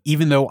Christianity,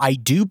 even though I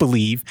do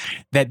believe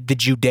that the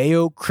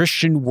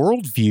Judeo-Christian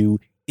worldview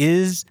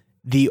is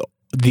the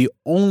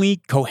only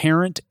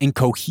coherent and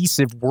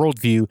cohesive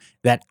worldview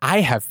that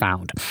I have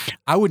found.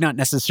 I would not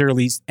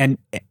necessarily, and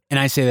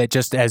I say that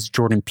just as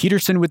Jordan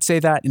Peterson would say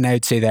that, and I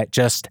would say that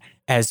just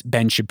as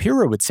Ben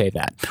Shapiro would say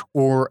that,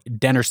 or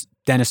Dennis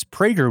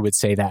Prager would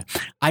say that.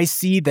 I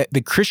see that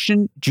the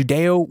Christian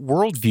Judeo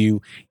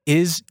worldview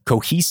is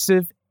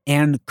cohesive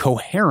and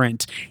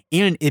coherent,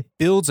 and it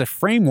builds a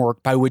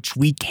framework by which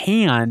we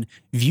can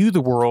view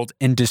the world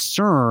and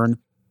discern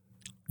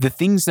the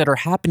things that are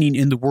happening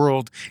in the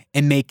world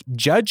and make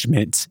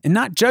judgments, and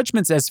not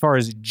judgments as far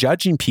as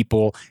judging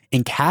people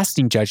and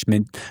casting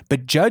judgment,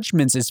 but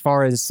judgments as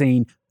far as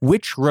saying,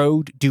 which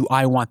road do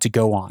I want to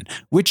go on?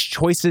 Which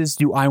choices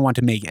do I want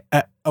to make?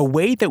 A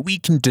way that we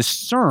can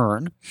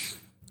discern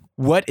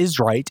what is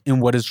right and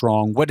what is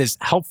wrong, what is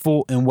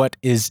helpful and what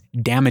is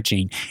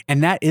damaging.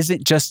 And that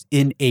isn't just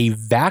in a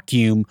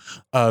vacuum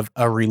of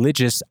a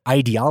religious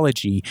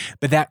ideology,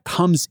 but that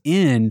comes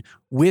in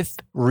with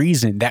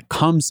reason, that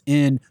comes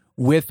in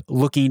with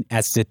looking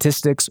at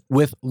statistics,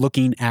 with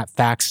looking at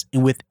facts,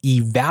 and with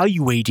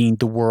evaluating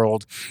the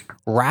world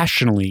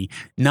rationally,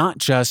 not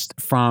just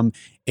from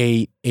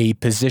a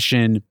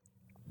position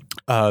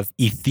of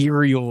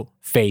ethereal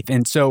faith.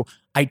 And so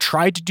I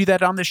tried to do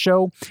that on the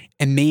show,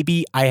 and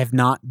maybe I have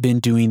not been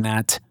doing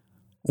that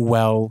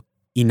well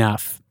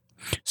enough.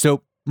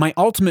 So my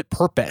ultimate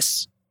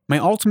purpose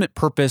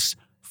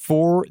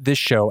for this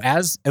show,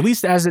 at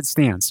least as it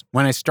stands,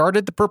 when I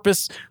started, the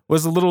purpose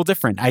was a little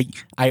different. I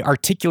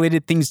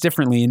articulated things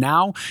differently. And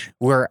now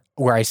where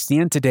I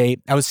stand today,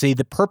 I would say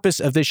the purpose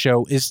of this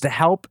show is to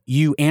help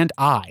you and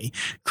I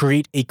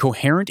create a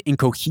coherent and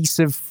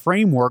cohesive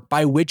framework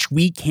by which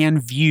we can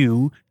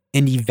view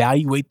and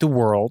evaluate the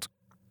world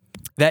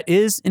that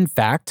is, in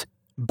fact,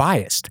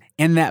 biased.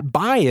 And that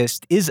bias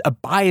is a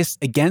bias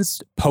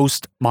against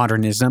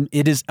postmodernism.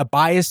 It is a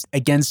bias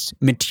against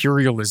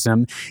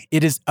materialism.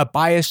 It is a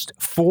bias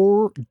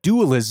for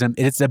dualism.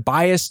 It is a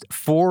bias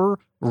for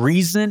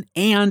reason,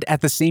 and at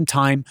the same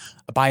time,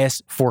 a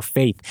bias for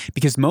faith.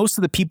 Because most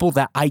of the people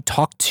that I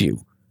talk to,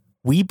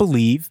 we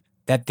believe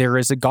that there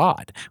is a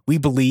God. We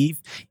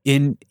believe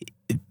in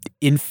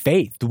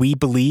faith. We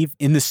believe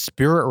in the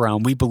spirit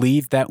realm. We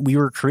believe that we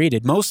were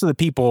created. Most of the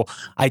people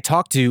I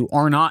talk to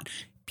are not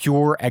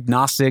pure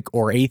agnostic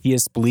or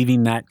atheist,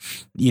 believing that,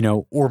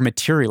 or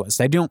materialist.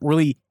 I don't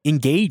really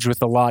engage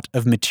with a lot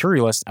of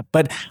materialists,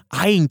 but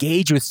I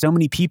engage with so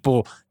many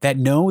people that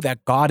know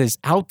that God is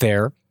out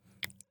there.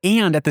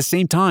 And at the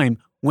same time,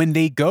 when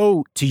they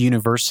go to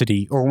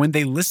university or when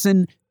they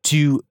listen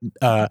to,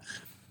 I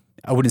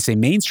wouldn't say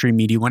mainstream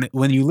media,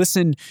 when you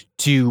listen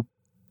to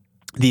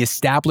the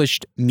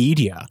established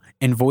media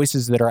and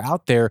voices that are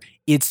out there,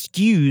 it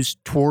skews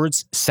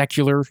towards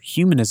secular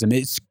humanism.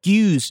 It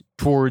skews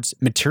towards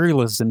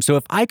materialism. So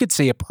if I could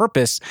say a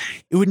purpose,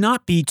 it would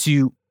not be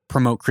to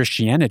promote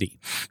Christianity,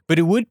 but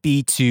it would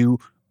be to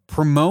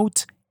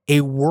promote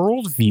a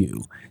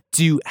worldview,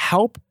 to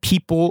help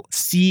people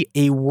see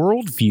a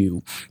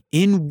worldview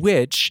in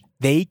which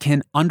they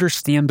can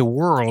understand the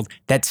world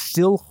that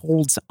still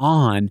holds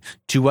on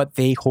to what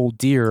they hold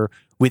dear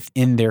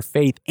within their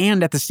faith,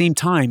 and at the same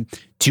time,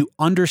 to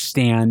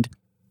understand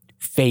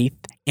faith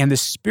and the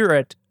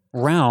spirit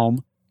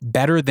realm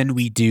better than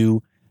we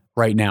do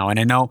right now. And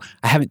I know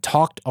I haven't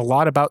talked a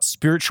lot about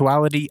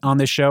spirituality on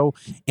the show,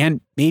 and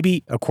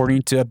maybe,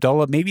 according to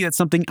Abdullah, maybe that's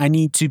something I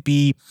need to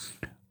be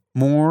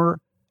more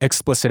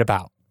explicit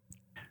about.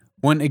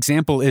 One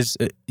example is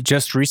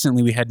just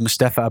recently we had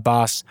Mustafa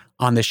Abbas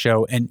on the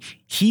show, and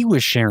he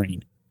was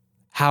sharing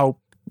how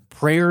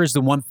prayer is the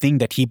one thing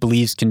that he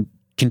believes can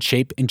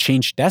shape and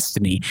change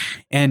destiny.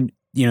 And,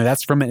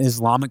 that's from an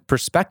Islamic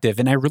perspective.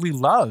 And I really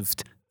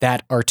loved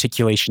that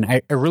articulation.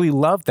 I really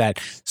love that.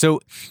 So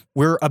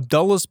where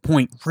Abdullah's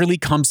point really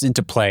comes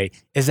into play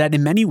is that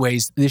in many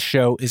ways, this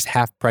show is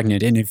half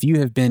pregnant. And if you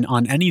have been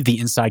on any of the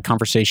inside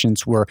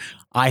conversations where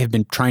I have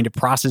been trying to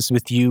process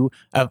with you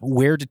of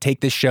where to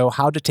take this show,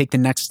 how to take the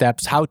next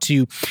steps, how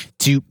to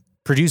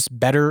produce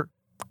better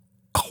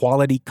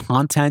quality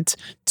content,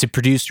 to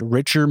produce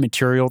richer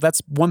material. That's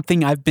one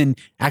thing I've been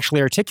actually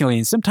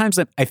articulating. Sometimes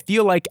I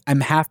feel like I'm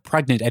half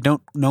pregnant. I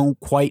don't know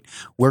quite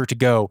where to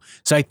go.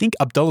 So I think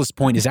Abdullah's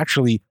point is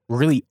actually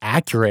really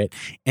accurate.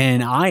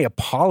 And I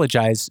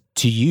apologize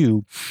to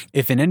you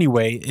if in any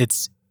way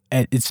it's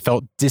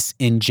felt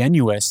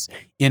disingenuous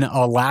in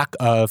a lack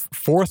of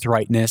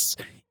forthrightness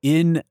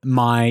in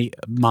my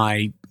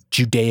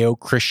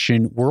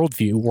Judeo-Christian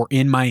worldview or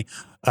in my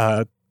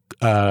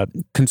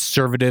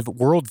conservative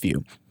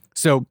worldview.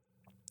 So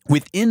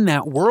within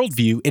that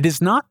worldview, it is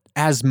not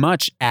as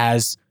much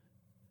as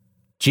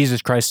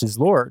Jesus Christ is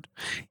Lord.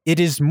 It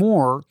is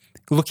more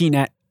looking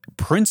at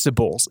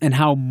principles and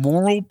how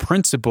moral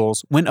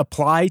principles, when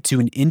applied to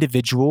an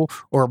individual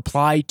or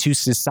applied to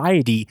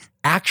society,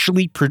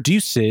 actually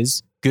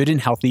produces good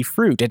and healthy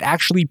fruit. It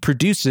actually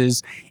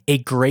produces a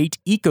great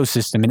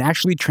ecosystem and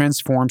actually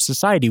transforms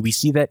society. We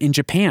see that in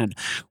Japan,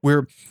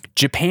 where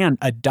Japan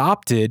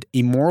adopted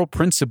a moral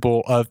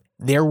principle of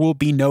there will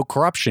be no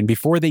corruption.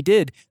 Before they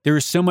did, there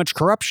was so much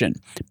corruption.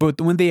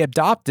 But when they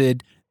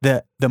adopted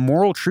the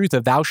moral truth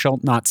of thou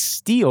shalt not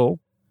steal,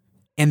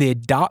 and they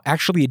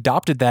actually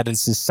adopted that as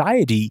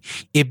society,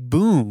 it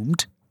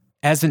boomed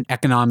as an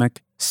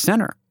economic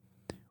center.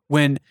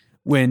 When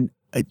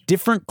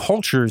different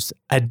cultures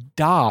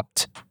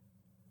adopt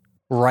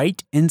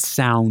right and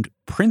sound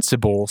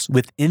principles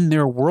within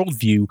their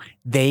worldview,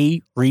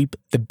 they reap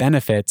the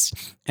benefits.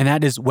 And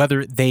that is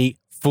whether they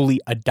fully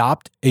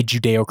adopt a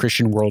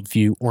Judeo-Christian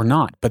worldview or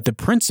not. But the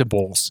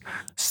principles,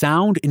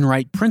 sound and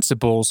right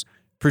principles,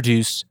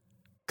 produce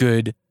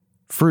good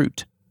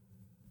fruit.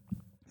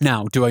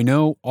 Now, do I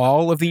know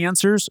all of the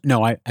answers?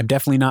 No, I'm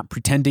definitely not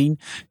pretending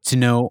to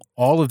know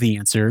all of the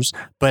answers,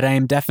 but I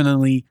am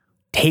definitely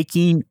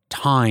taking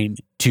time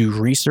to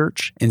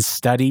research and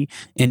study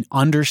and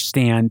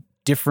understand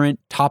different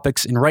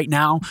topics. And right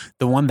now,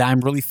 the one that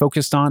I'm really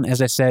focused on,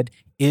 as I said,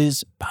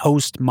 is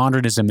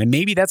postmodernism. And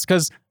maybe that's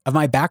because of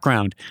my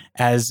background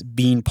as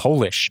being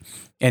Polish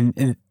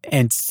and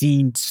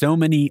seeing so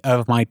many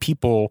of my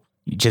people,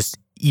 just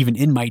even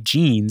in my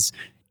genes,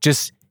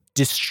 just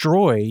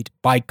destroyed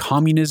by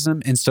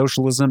communism and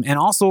socialism. And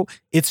also,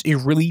 it's a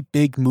really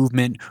big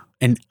movement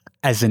and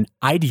as an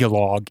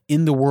ideologue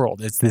in the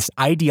world. It's this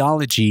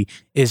ideology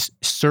is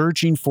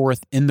surging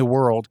forth in the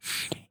world.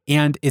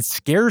 And it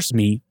scares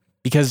me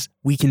because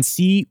we can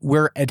see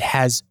where it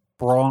has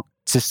brought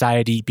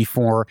society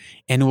before,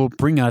 and it will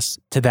bring us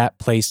to that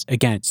place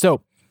again.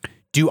 So,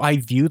 do I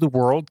view the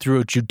world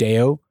through a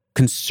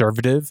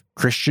Judeo-conservative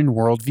Christian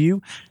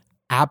worldview?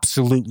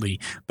 Absolutely.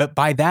 But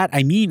by that,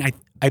 I mean,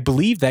 I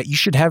believe that you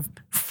should have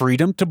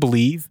freedom to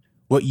believe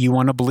what you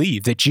want to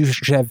believe, that you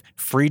should have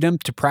freedom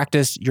to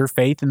practice your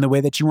faith in the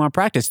way that you want to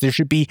practice. There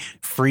should be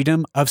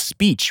freedom of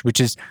speech, which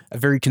is a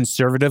very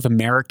conservative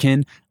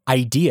American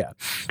idea.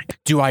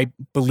 Do I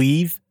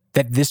believe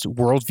that this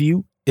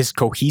worldview is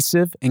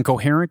cohesive and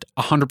coherent?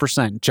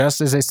 100%.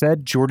 Just as I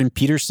said, Jordan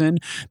Peterson,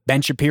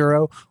 Ben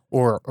Shapiro,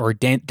 or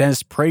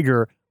Dennis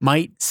Prager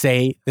might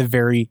say the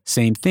very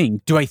same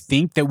thing. Do I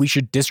think that we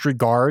should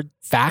disregard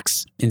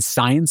facts and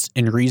science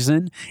and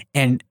reason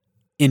and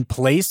in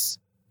place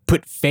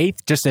put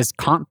faith just as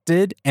Kant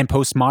did and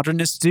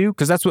postmodernists do?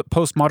 Because that's what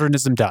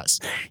postmodernism does.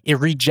 It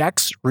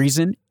rejects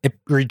reason, it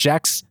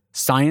rejects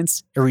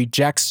science, it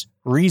rejects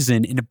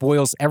reason, and it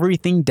boils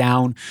everything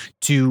down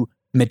to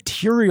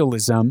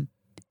materialism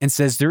and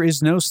says there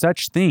is no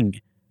such thing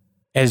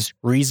as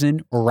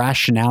reason or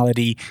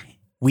rationality.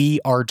 We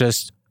are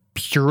just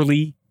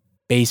purely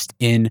based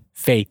in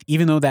faith,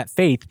 even though that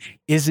faith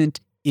isn't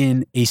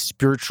in a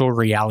spiritual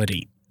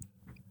reality.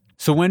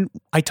 So when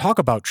I talk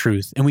about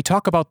truth and we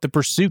talk about the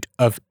pursuit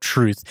of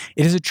truth,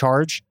 it is a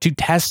charge to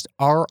test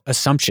our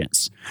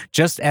assumptions.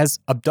 Just as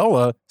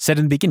Abdullah said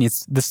in the beginning,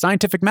 it's the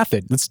scientific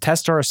method. Let's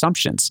test our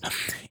assumptions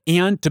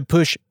and to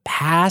push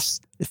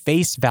past the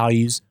face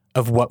values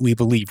of what we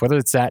believe, whether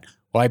it's that,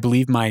 well, I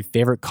believe my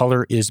favorite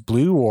color is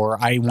blue,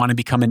 or I want to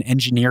become an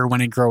engineer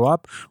when I grow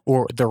up,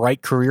 or the right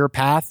career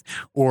path,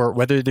 or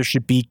whether there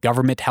should be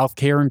government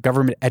healthcare and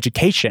government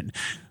education.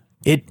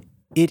 It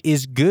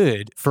is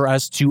good for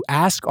us to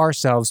ask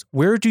ourselves,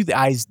 where do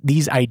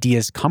these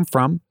ideas come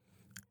from?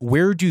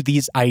 Where do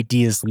these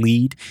ideas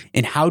lead?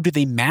 And how do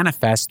they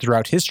manifest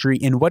throughout history?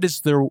 And what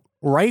is the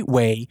right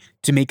way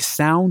to make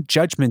sound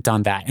judgment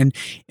on that? And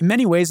in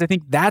many ways, I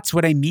think that's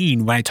what I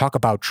mean when I talk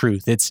about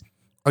truth. It's,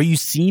 are you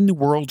seeing the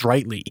world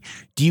rightly?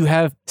 Do you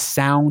have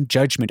sound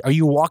judgment? Are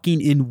you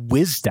walking in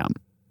wisdom?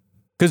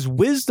 Because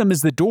wisdom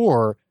is the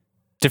door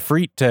to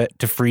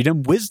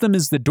freedom. Wisdom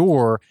is the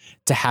door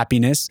to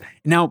happiness.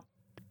 Now,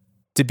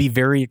 to be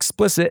very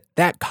explicit,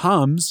 that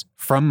comes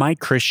from my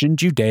Christian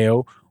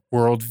Judeo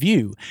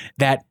worldview,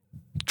 that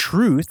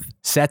truth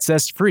sets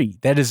us free.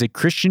 That is a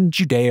Christian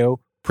Judeo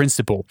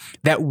principle,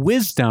 that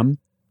wisdom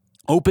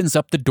opens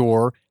up the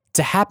door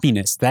to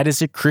happiness. That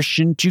is a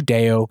Christian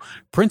Judeo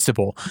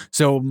principle.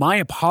 So my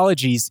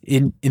apologies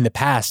in the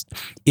past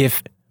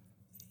if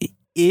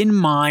in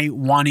my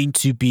wanting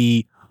to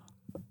be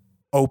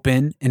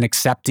open and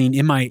accepting,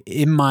 in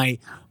my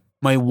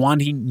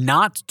wanting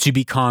not to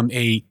become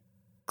a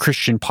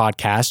Christian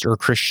podcast or a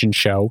Christian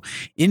show,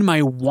 in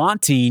my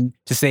wanting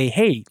to say,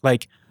 hey,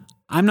 like,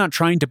 I'm not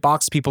trying to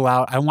box people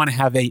out. I want to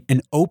have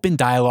an open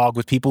dialogue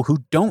with people who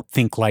don't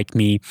think like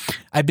me.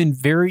 I've been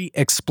very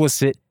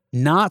explicit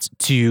not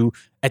to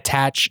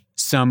attach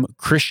some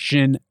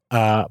Christian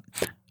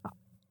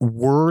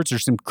words or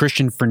some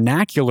Christian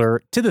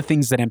vernacular to the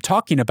things that I'm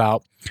talking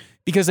about,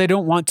 because I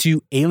don't want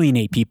to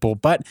alienate people.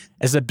 But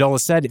as Abdullah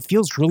said, it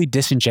feels really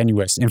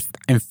disingenuous.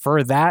 And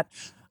for that,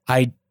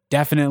 I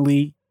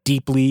definitely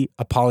deeply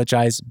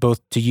apologize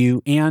both to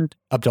you and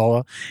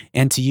Abdullah,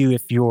 and to you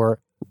if you're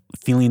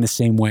feeling the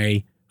same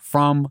way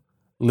from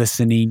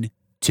listening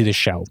to the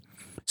show.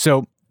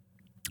 So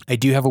I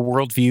do have a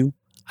worldview.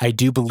 I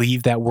do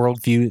believe that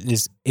worldview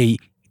is a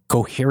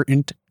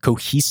coherent,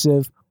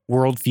 cohesive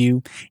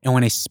worldview. And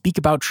when I speak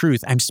about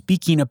truth, I'm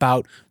speaking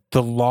about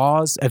the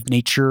laws of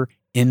nature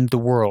in the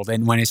world.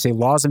 And when I say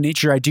laws of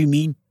nature, I do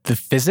mean the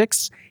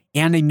physics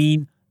and I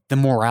mean the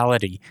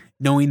morality,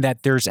 knowing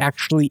that there's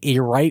actually a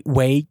right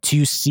way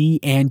to see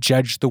and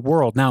judge the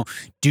world. Now,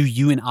 do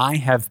I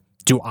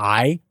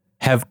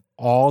have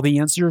all the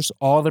answers,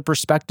 all the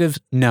perspectives?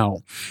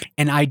 No.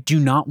 And I do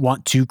not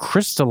want to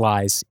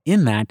crystallize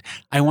in that.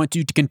 I want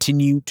you to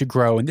continue to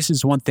grow. And this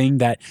is one thing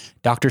that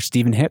Dr.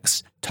 Stephen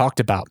Hicks talked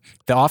about,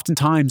 that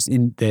oftentimes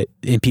in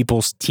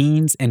people's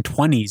teens and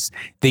 20s,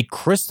 they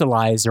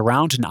crystallize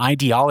around an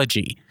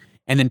ideology.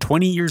 And then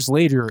 20 years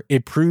later,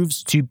 it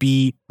proves to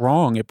be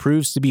wrong. It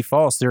proves to be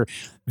false.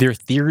 Their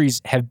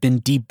theories have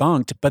been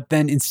debunked. But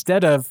then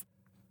instead of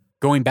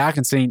going back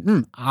and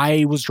saying,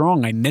 I was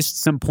wrong, I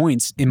missed some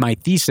points in my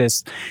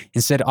thesis,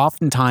 instead,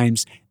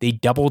 oftentimes they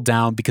double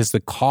down because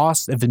the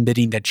cost of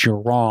admitting that you're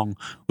wrong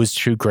was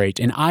too great.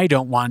 And I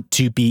don't want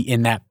to be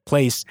in that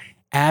place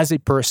as a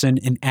person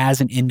and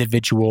as an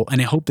individual.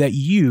 And I hope that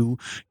you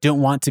don't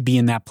want to be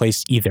in that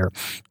place either,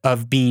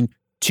 of being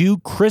too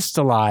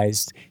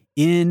crystallized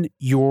in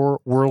your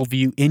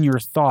worldview, in your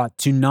thought,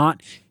 to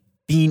not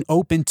being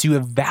open to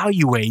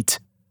evaluate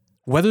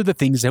whether the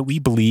things that we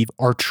believe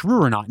are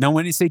true or not. Now,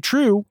 when I say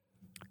true,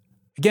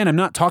 again, I'm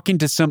not talking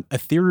to some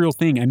ethereal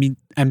thing. I mean,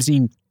 I'm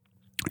saying,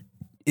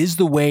 is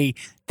the way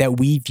that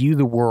we view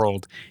the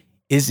world,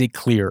 is it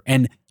clear?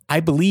 And I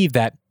believe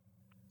that,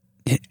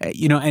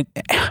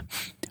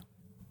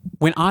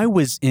 when I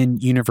was in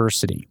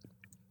university,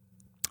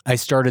 I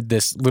started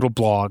this little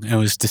blog, and it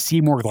was to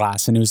see more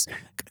glass, and it was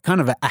kind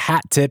of a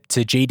hat tip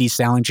to J.D.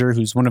 Salinger,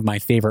 who's one of my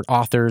favorite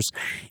authors,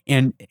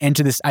 and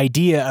to this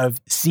idea of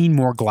seeing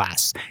more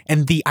glass.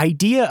 And the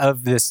idea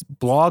of this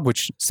blog,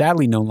 which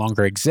sadly no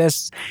longer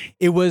exists,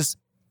 it was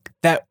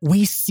that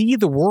we see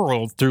the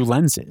world through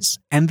lenses,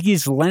 and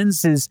these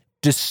lenses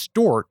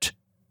distort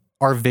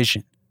our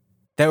vision.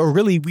 That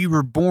we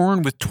were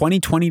born with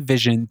 20/20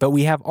 vision, but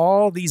we have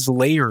all these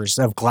layers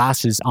of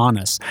glasses on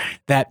us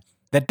that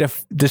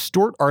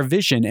distort our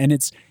vision. And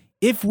it's,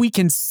 if we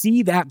can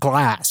see that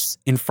glass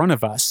in front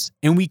of us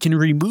and we can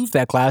remove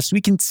that glass, we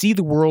can see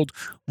the world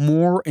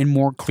more and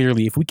more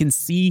clearly. If we can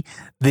see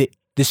the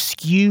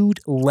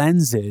skewed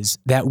lenses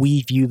that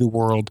we view the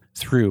world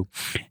through.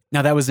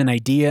 Now, that was an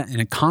idea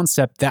and a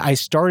concept that I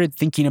started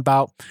thinking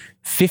about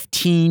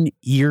 15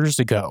 years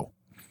ago.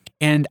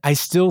 And I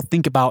still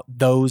think about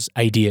those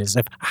ideas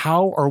of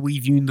how are we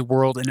viewing the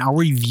world, and are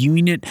we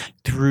viewing it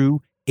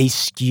through a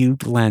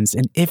skewed lens?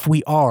 And if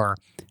we are,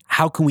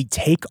 how can we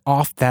take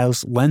off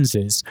those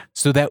lenses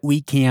so that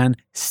we can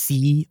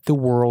see the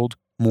world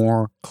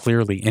more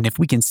clearly? And if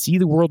we can see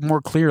the world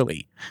more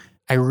clearly,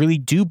 I really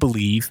do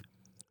believe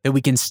that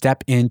we can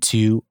step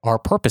into our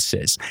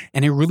purposes.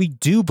 And I really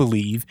do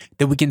believe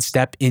that we can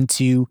step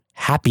into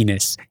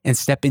happiness and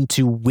step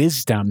into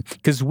wisdom,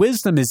 because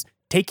wisdom is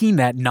taking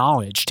that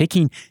knowledge,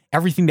 taking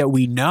everything that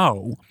we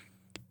know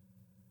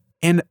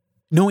and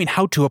knowing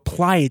how to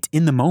apply it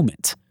in the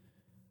moment.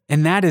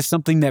 And that is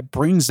something that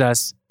brings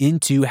us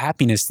into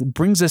happiness, that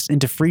brings us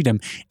into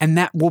freedom, and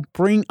that will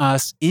bring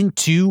us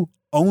into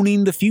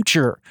owning the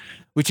future,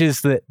 which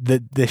is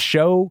the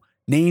show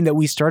name that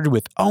we started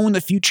with, Own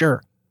the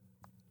Future.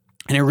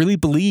 And I really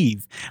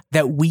believe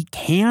that we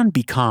can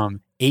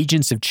become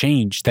agents of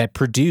change that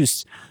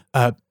produce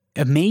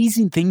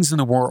amazing things in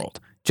the world.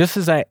 Just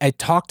as I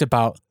talked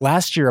about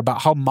last year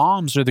about how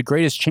moms are the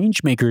greatest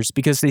change makers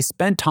because they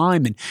spend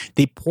time and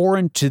they pour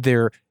into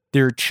their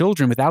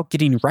children without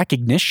getting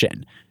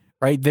recognition,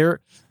 right?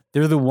 They're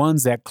the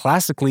ones that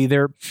classically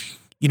they're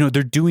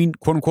doing,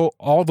 quote unquote,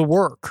 all the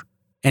work.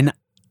 And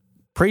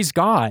praise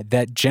God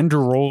that gender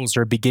roles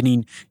are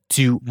beginning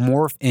to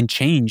morph and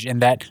change,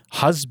 and that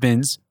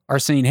husbands are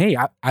saying, hey,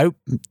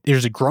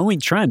 there's a growing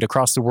trend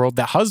across the world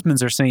that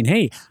husbands are saying,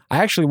 hey, I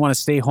actually want to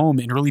stay home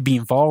and really be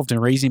involved in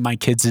raising my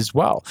kids as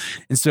well.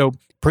 And so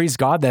praise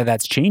God that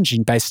that's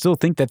changing, but I still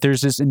think that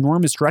there's this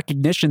enormous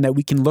recognition that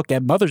we can look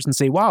at mothers and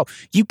say, wow,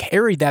 you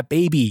carried that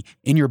baby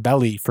in your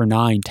belly for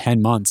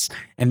 9-10 months,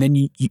 and then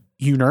you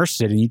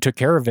nursed it and you took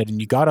care of it and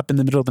you got up in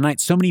the middle of the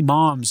night. So many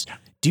moms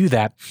do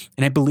that.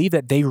 And I believe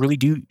that they really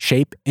do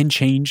shape and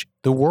change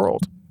the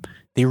world.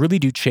 They really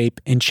do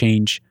shape and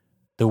change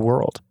the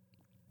world.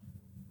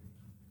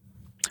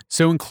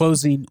 So in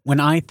closing,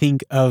 when I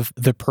think of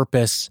the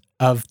purpose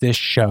of this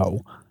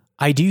show,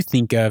 I do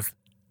think of,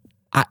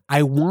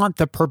 I want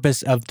the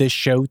purpose of this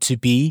show to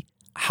be,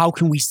 how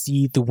can we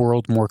see the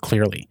world more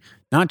clearly?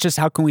 Not just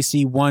how can we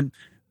see one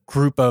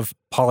group of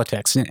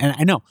politics. And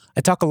I know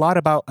I talk a lot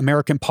about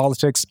American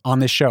politics on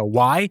this show.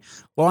 Why?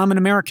 Well, I'm an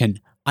American.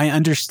 I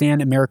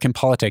understand American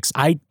politics.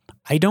 I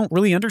don't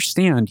really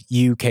understand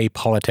UK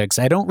politics.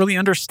 I don't really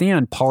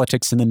understand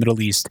politics in the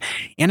Middle East.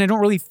 And I don't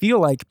really feel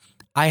like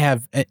I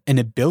have an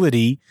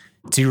ability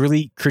to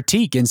really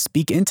critique and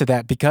speak into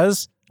that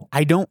because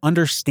I don't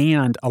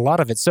understand a lot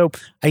of it. So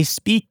I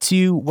speak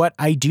to what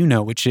I do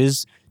know, which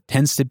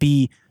tends to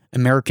be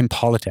American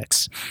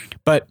politics.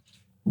 But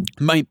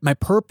my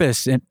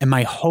purpose and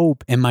my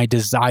hope and my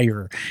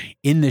desire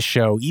in this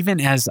show,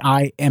 even as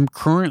I am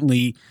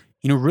currently,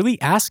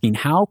 really asking,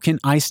 how can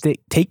I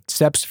take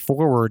steps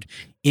forward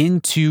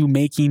into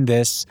making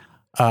this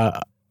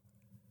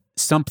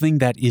something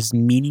that is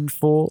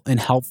meaningful and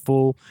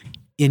helpful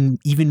in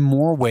even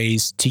more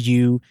ways to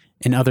you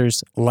and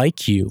others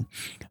like you.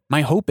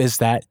 My hope is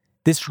that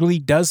this really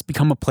does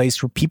become a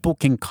place where people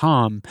can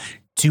come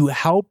to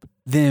help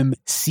them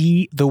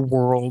see the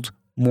world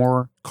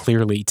more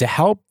clearly, to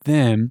help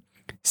them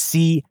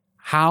see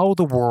how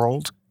the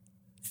world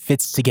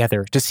fits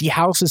together, to see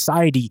how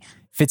society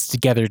fits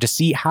together, to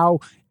see how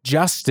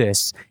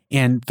justice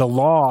and the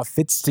law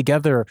fits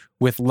together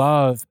with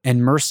love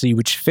and mercy,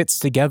 which fits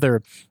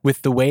together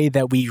with the way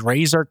that we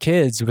raise our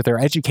kids, with our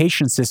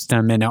education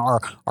system and our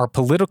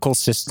political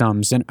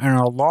systems and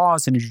our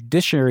laws and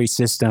judiciary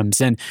systems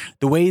and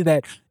the way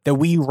that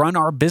we run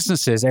our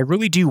businesses. I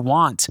really do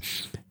want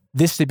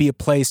this to be a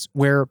place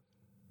where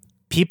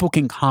people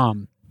can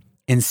come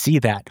and see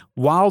that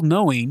while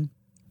knowing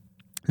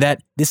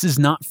that this is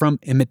not from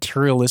a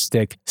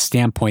materialistic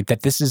standpoint,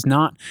 that this is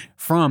not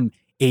from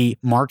a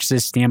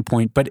Marxist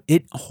standpoint, but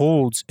it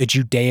holds a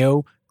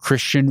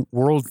Judeo-Christian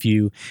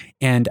worldview.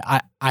 And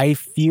I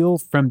feel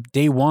from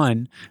day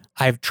one,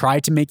 I've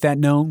tried to make that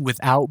known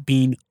without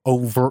being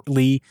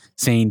overtly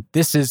saying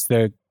this is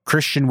the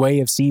Christian way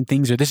of seeing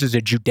things or this is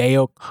a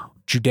Judeo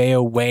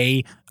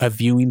way of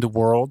viewing the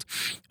world,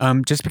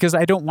 just because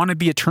I don't want to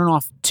be a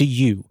turnoff to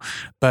you.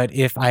 But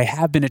if I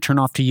have been a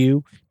turnoff to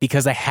you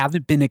because I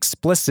haven't been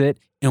explicit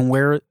in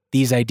where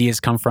these ideas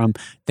come from,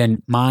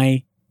 then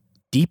my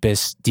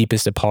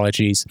deepest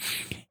apologies.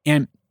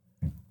 And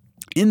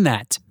in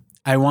that,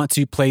 I want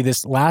to play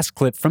this last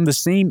clip from the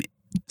same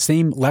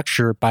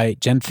lecture by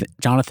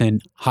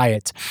Jonathan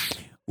Haidt,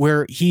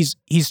 where he's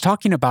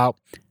talking about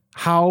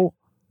how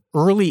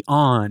early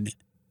on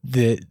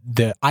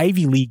the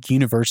Ivy League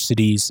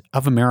universities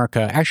of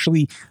America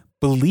actually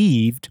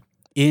believed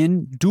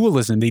in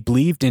dualism. They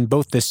believed in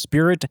both the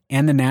spirit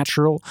and the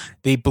natural.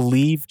 They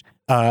believed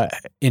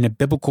in a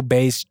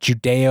biblical-based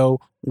Judeo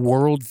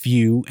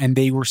worldview, and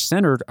they were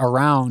centered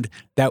around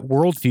that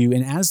worldview.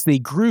 And as they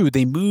grew,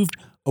 they moved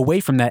away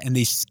from that and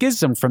they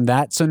schismed from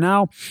that. So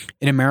now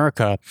in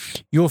America,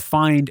 you'll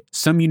find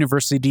some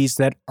universities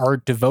that are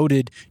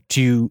devoted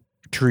to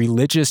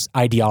religious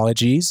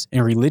ideologies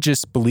and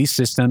religious belief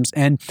systems,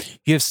 and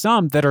you have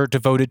some that are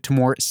devoted to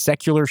more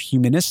secular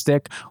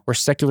humanistic or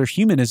secular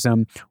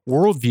humanism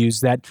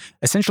worldviews that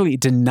essentially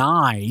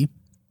deny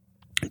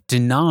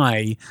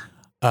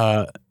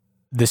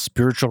the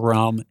spiritual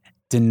realm,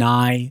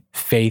 deny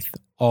faith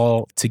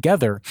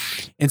altogether.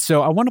 And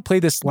so I want to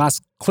play this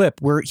last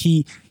clip where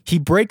he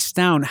breaks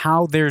down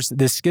how there's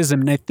this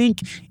schism, and I think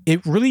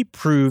it really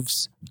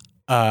proves,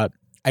 I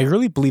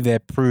really believe that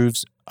it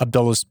proves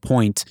Abdullah's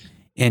point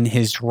in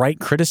his right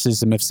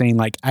criticism of saying,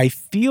 like, I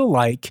feel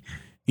like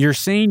you're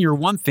saying you're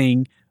one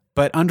thing,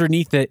 but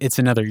underneath it, it's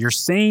another. You're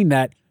saying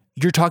that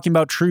you're talking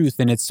about truth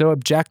and it's so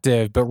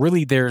objective, but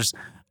really there's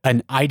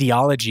an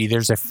ideology,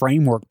 there's a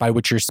framework by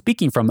which you're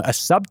speaking from, a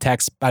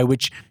subtext by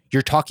which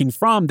you're talking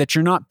from, that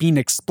you're not being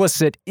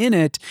explicit in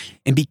it.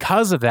 And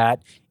because of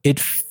that, it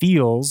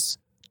feels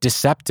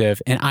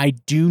deceptive. And I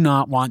do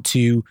not want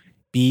to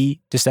be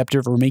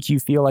deceptive or make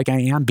you feel like I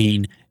am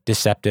being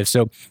deceptive.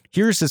 So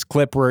here's this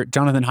clip where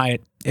Jonathan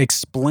Haidt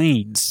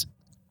explains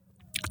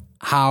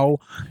how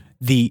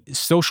the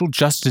social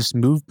justice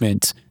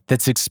movement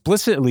that's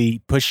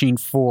explicitly pushing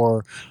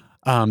for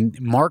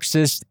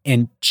Marxist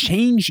and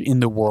change in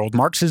the world,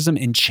 Marxism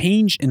and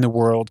change in the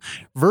world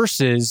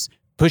versus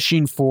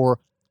pushing for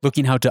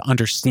looking how to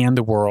understand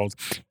the world.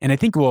 And I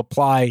think it will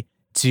apply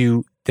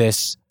to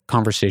this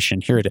conversation.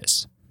 Here it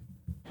is.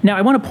 Now,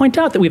 I want to point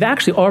out that we've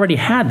actually already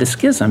had the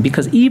schism,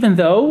 because even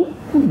though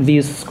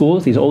these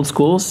old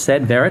schools,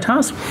 said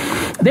Veritas,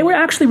 they were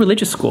actually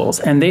religious schools,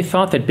 and they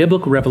thought that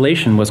biblical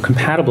revelation was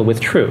compatible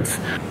with truth.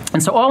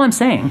 And so all I'm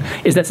saying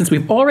is that since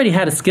we've already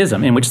had a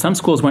schism in which some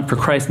schools went for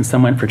Christ and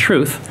some went for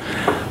truth,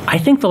 I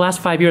think the last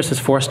 5 years has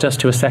forced us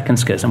to a second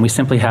schism. We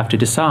simply have to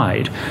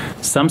decide.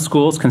 Some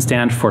schools can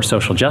stand for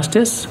social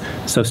justice,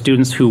 so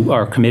students who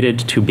are committed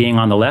to being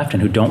on the left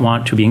and who don't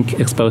want to be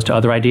exposed to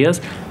other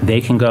ideas,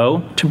 they can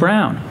go to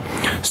Brown.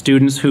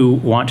 Students who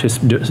want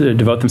to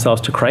devote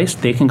themselves to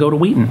Christ, they can go to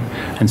Wheaton.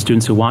 And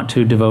students who want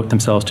to devote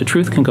themselves to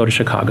truth can go to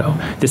Chicago.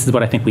 This is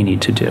what I think we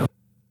need to do.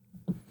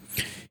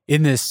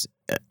 In this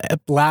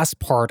last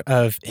part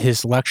of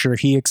his lecture,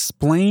 he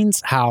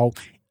explains how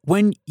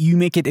when you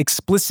make it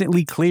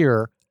explicitly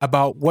clear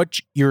about what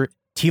your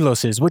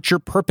telos is, what your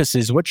purpose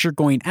is, what you're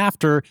going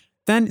after,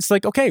 then it's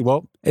like, okay,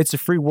 well, it's a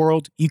free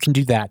world. You can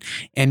do that.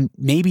 And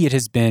maybe it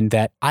has been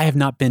that I have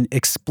not been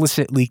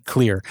explicitly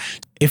clear.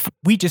 If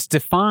we just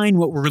define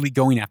what we're really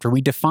going after,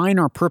 we define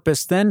our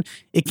purpose, then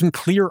it can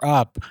clear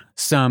up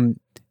some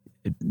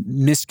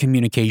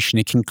miscommunication.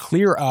 It can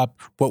clear up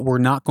what we're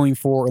not going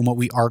for and what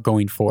we are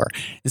going for.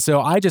 And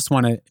so I just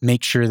want to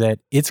make sure that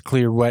it's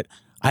clear what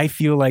I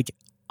feel like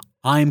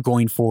I'm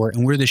going for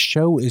and where the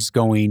show is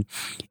going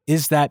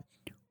is that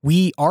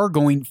we are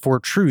going for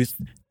truth,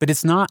 but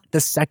it's not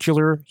the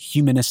secular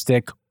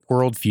humanistic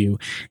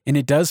worldview. And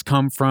it does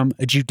come from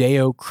a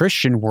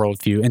Judeo-Christian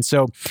worldview. And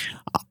so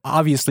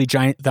obviously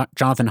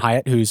Jonathan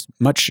Haidt, who's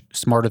much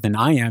smarter than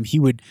I am, he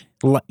would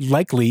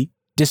likely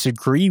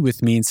disagree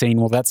with me and saying,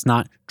 well, that's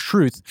not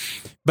truth.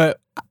 But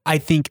I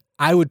think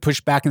I would push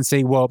back and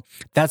say, well,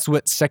 that's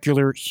what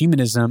secular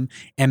humanism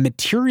and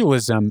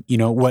materialism,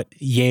 what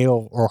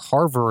Yale or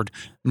Harvard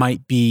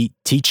might be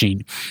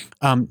teaching.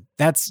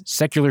 That's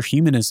secular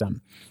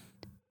humanism.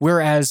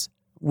 Whereas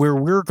where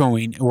we're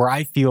going, where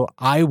I feel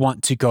I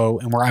want to go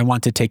and where I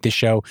want to take the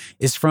show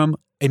is from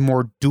a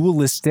more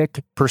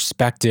dualistic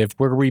perspective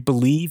where we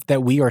believe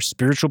that we are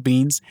spiritual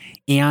beings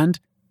and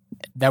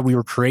that we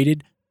were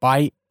created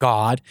by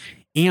God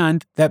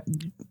and that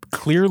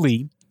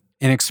clearly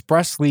and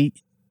expressly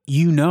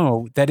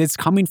that it's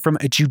coming from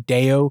a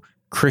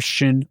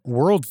Judeo-Christian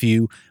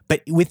worldview.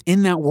 But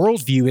within that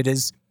worldview, it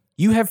is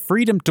you have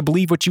freedom to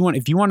believe what you want.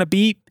 If you want to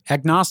be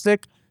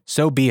agnostic,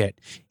 so be it.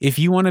 If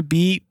you want to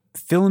be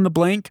fill in the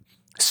blank,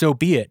 so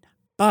be it.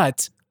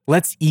 But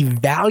let's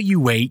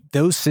evaluate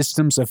those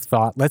systems of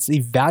thought. Let's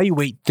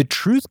evaluate the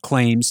truth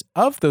claims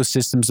of those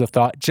systems of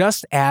thought,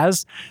 just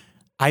as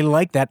I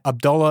like that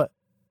Abdullah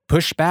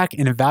pushed back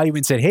and evaluated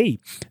and said, hey,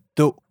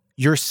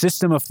 your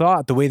system of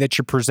thought, the way that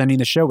you're presenting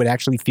the show, it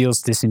actually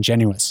feels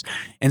disingenuous.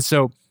 And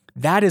so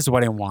that is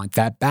what I want,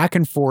 that back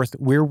and forth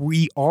where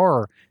we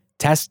are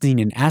testing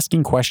and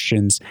asking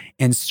questions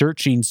and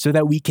searching so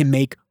that we can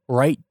make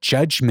right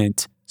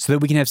judgment, so that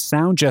we can have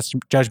sound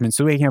judgment,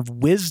 so we can have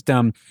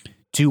wisdom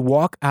to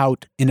walk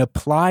out and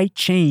apply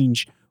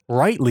change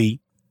rightly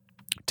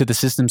to the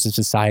systems of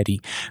society.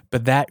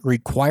 But that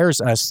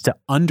requires us to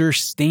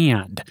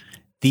understand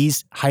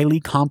these highly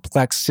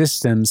complex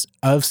systems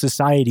of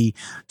society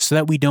so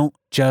that we don't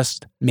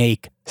just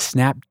make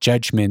snap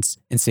judgments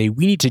and say,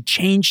 we need to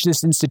change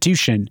this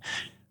institution,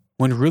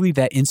 when really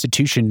that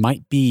institution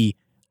might be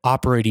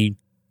operating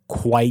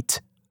quite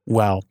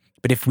well.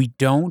 But if we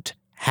don't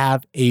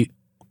have a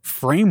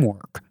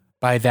framework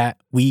by that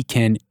we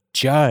can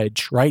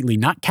judge rightly,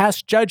 not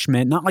cast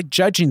judgment, not like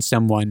judging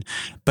someone,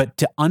 but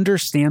to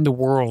understand the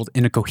world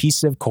in a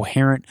cohesive,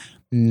 coherent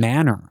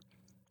manner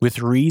with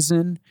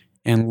reason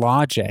and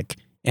logic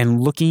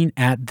and looking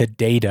at the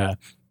data,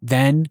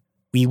 then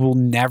we will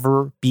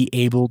never be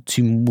able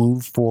to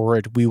move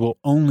forward. We will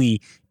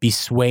only be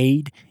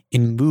swayed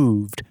and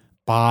moved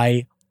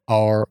by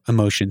our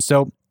emotions.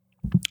 So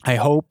I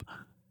hope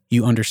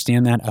you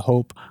understand that. I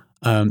hope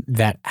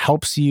that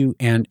helps you.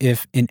 And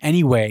if in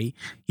any way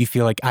you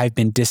feel like I've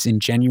been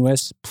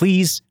disingenuous,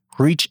 please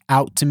reach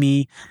out to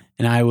me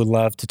and I would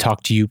love to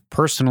talk to you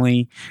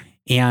personally.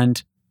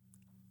 And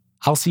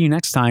I'll see you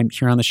next time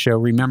here on the show.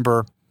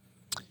 Remember,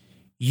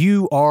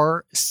 you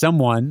are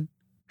someone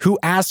who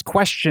asks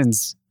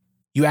questions.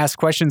 You ask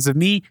questions of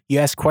me. You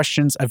ask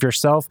questions of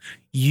yourself.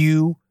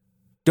 You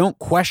don't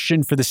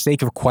question for the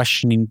sake of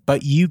questioning,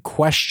 but you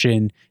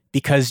question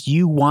because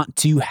you want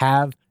to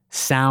have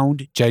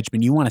sound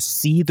judgment. You want to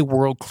see the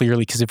world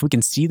clearly, because if we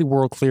can see the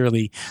world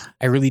clearly,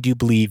 I really do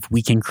believe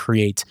we can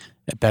create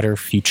a better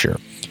future.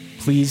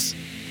 Please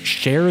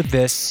share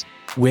this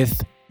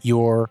with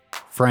your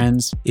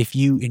friends. If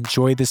you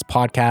enjoy this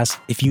podcast,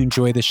 if you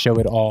enjoy this show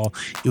at all,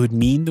 it would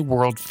mean the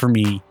world to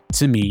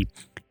me,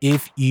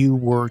 if you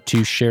were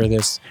to share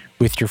this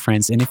with your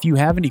friends. And if you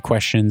have any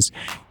questions,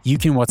 you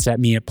can WhatsApp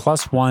me at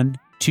 +1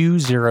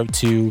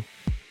 202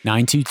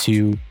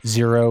 922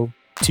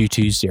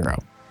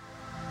 0220.